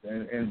benefits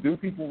and do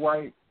people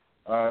right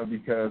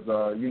because,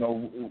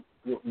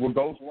 what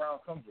goes around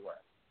comes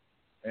around.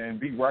 And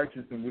be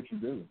righteous in what you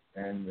do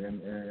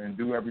and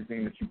do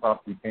everything that you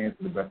possibly can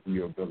to the best of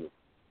your ability.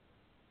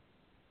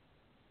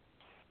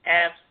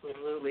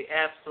 Absolutely,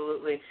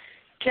 absolutely.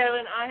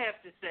 Kevin, I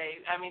have to say,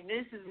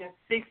 this has been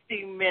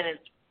 60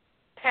 minutes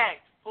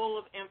packed full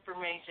of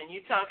information.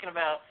 You're talking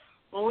about,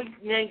 when we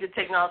named the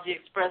Technology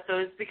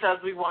Espresso, it's because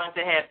we wanted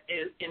to have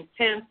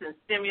intense and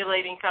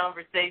stimulating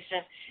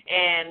conversation,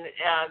 and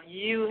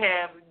you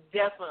have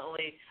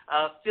definitely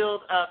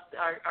filled up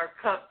our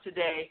cup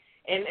today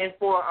and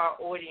for our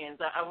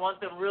audience. I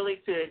want them really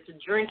to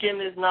drink in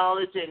this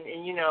knowledge and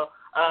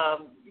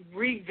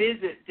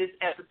revisit this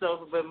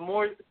episode, but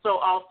more so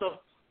also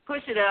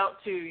push it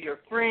out to your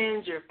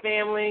friends, your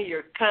family,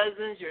 your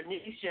cousins, your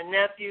niece, your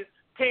nephew,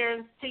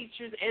 parents,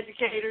 teachers,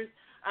 educators.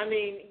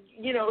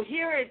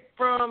 Hear it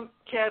from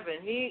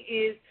Kevin. He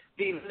is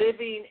the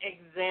living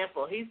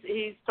example.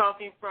 He's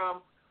talking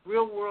from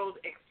real-world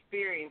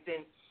experience.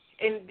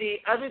 And the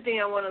other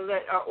thing I want to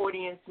let our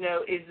audience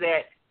know is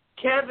that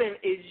Kevin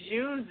is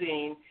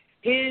using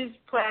his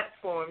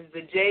platforms,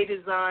 the J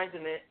Designs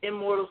and the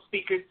Immortal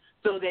Speakers,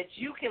 so that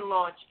you can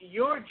launch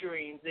your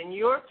dreams and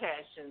your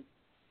passions,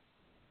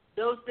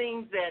 those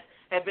things that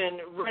have been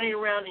running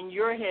around in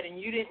your head and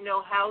you didn't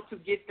know how to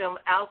get them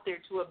out there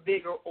to a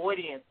bigger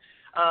audience.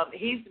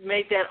 He's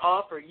made that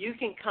offer. You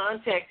can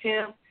contact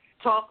him,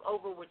 talk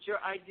over what your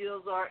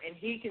ideals are, and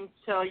he can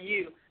tell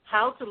you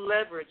how to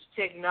leverage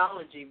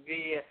technology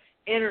via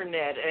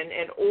internet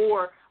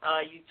or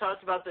you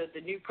talked about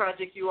the new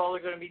project you all are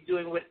going to be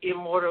doing with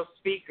Immortal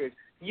Speakers.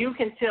 You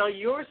can tell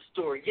your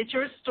story. Get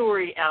your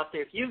story out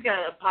there. If you've got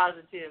a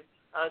positive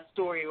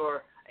story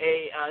or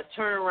a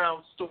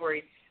turnaround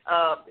story,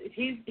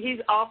 he's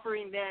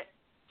offering that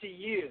to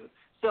you.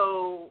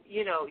 So,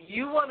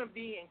 you want to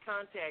be in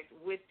contact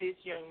with this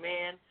young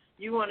man.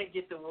 You want to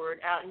get the word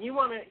out, and you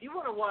want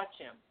to watch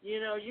him.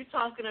 You're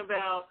talking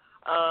about,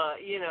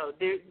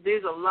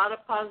 there's a lot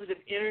of positive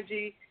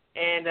energy,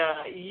 and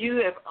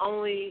you have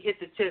only hit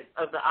the tip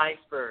of the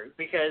iceberg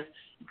because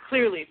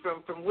clearly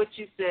from what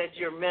you said,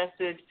 your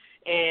message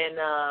and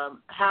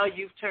how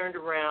you've turned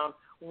around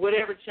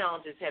whatever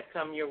challenges have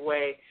come your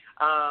way,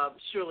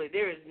 surely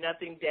there is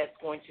nothing that's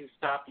going to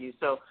stop you.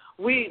 So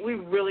we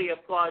really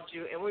applaud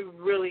you, and we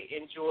really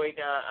enjoyed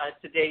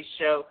today's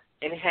show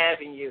and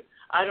having you.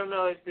 I don't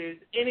know if there's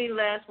any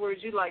last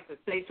words you'd like to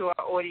say to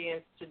our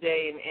audience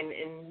today,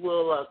 and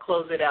we'll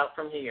close it out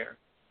from here.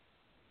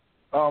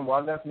 Well,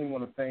 I definitely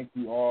want to thank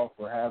you all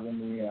for having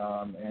me,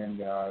 I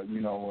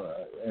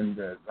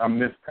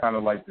missed kind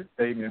of like the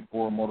statement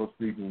for Immortal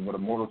Speakers. What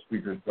Immortal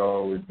Speakers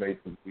go is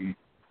basically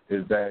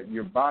is that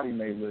your body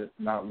may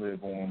not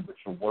live on, but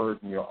your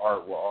words and your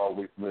art will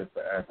always live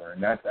forever.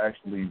 And that's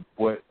actually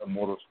what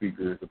Immortal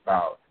Speaker is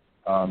about.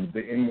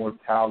 the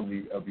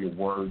immortality of your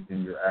words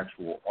and your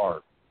actual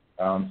art.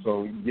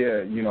 So,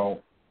 yeah,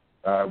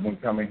 when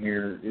coming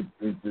here,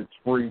 it's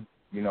free.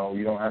 You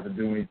don't have to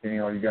do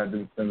anything. All you got to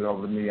do is send it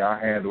over to me. I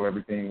handle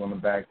everything on the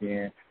back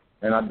end.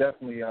 And I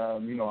definitely, I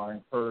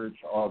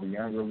encourage all the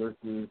younger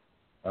listeners,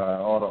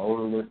 all the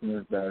older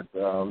listeners that's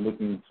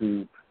looking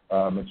to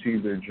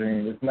achieve their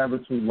dream. It's never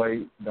too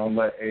late. Don't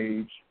let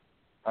age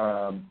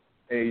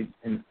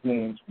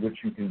influence what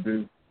you can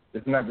do.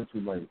 It's never too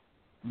late.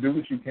 Do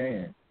what you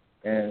can,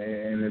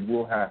 and it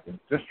will happen.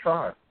 Just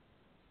try.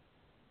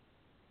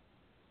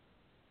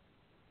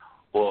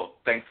 Well,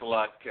 thanks a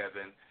lot,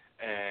 Kevin,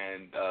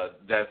 and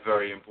that's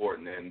very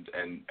important,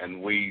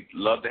 and we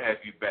love to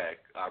have you back.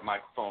 Our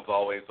microphone's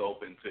always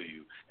open to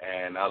you,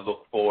 and I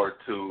look forward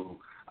to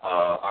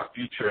our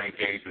future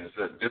engagements.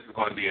 This is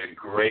going to be a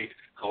great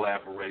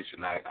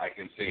collaboration. I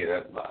can see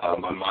it.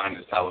 My mind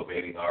is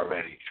salivating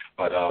already,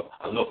 but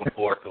I'm looking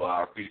forward to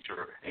our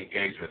future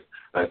engagements.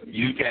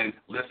 You can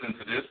listen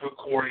to this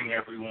recording,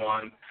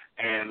 everyone,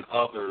 and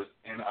others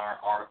in our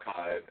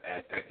archive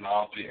at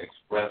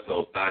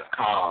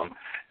technologyexpresso.com,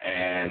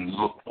 and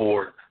look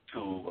forward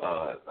to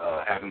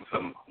having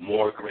some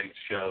more great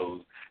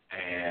shows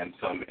and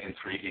some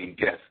intriguing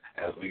guests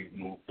as we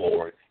move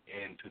forward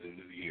into the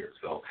new year.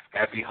 So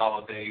happy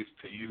holidays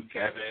to you,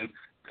 Kevin,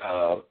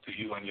 to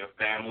you and your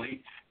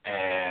family,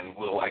 and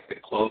we'd like to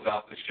close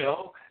out the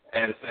show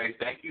and say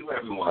thank you,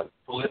 everyone,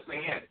 for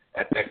listening in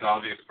at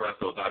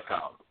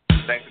technologyexpresso.com.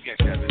 Thanks again,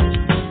 Kevin.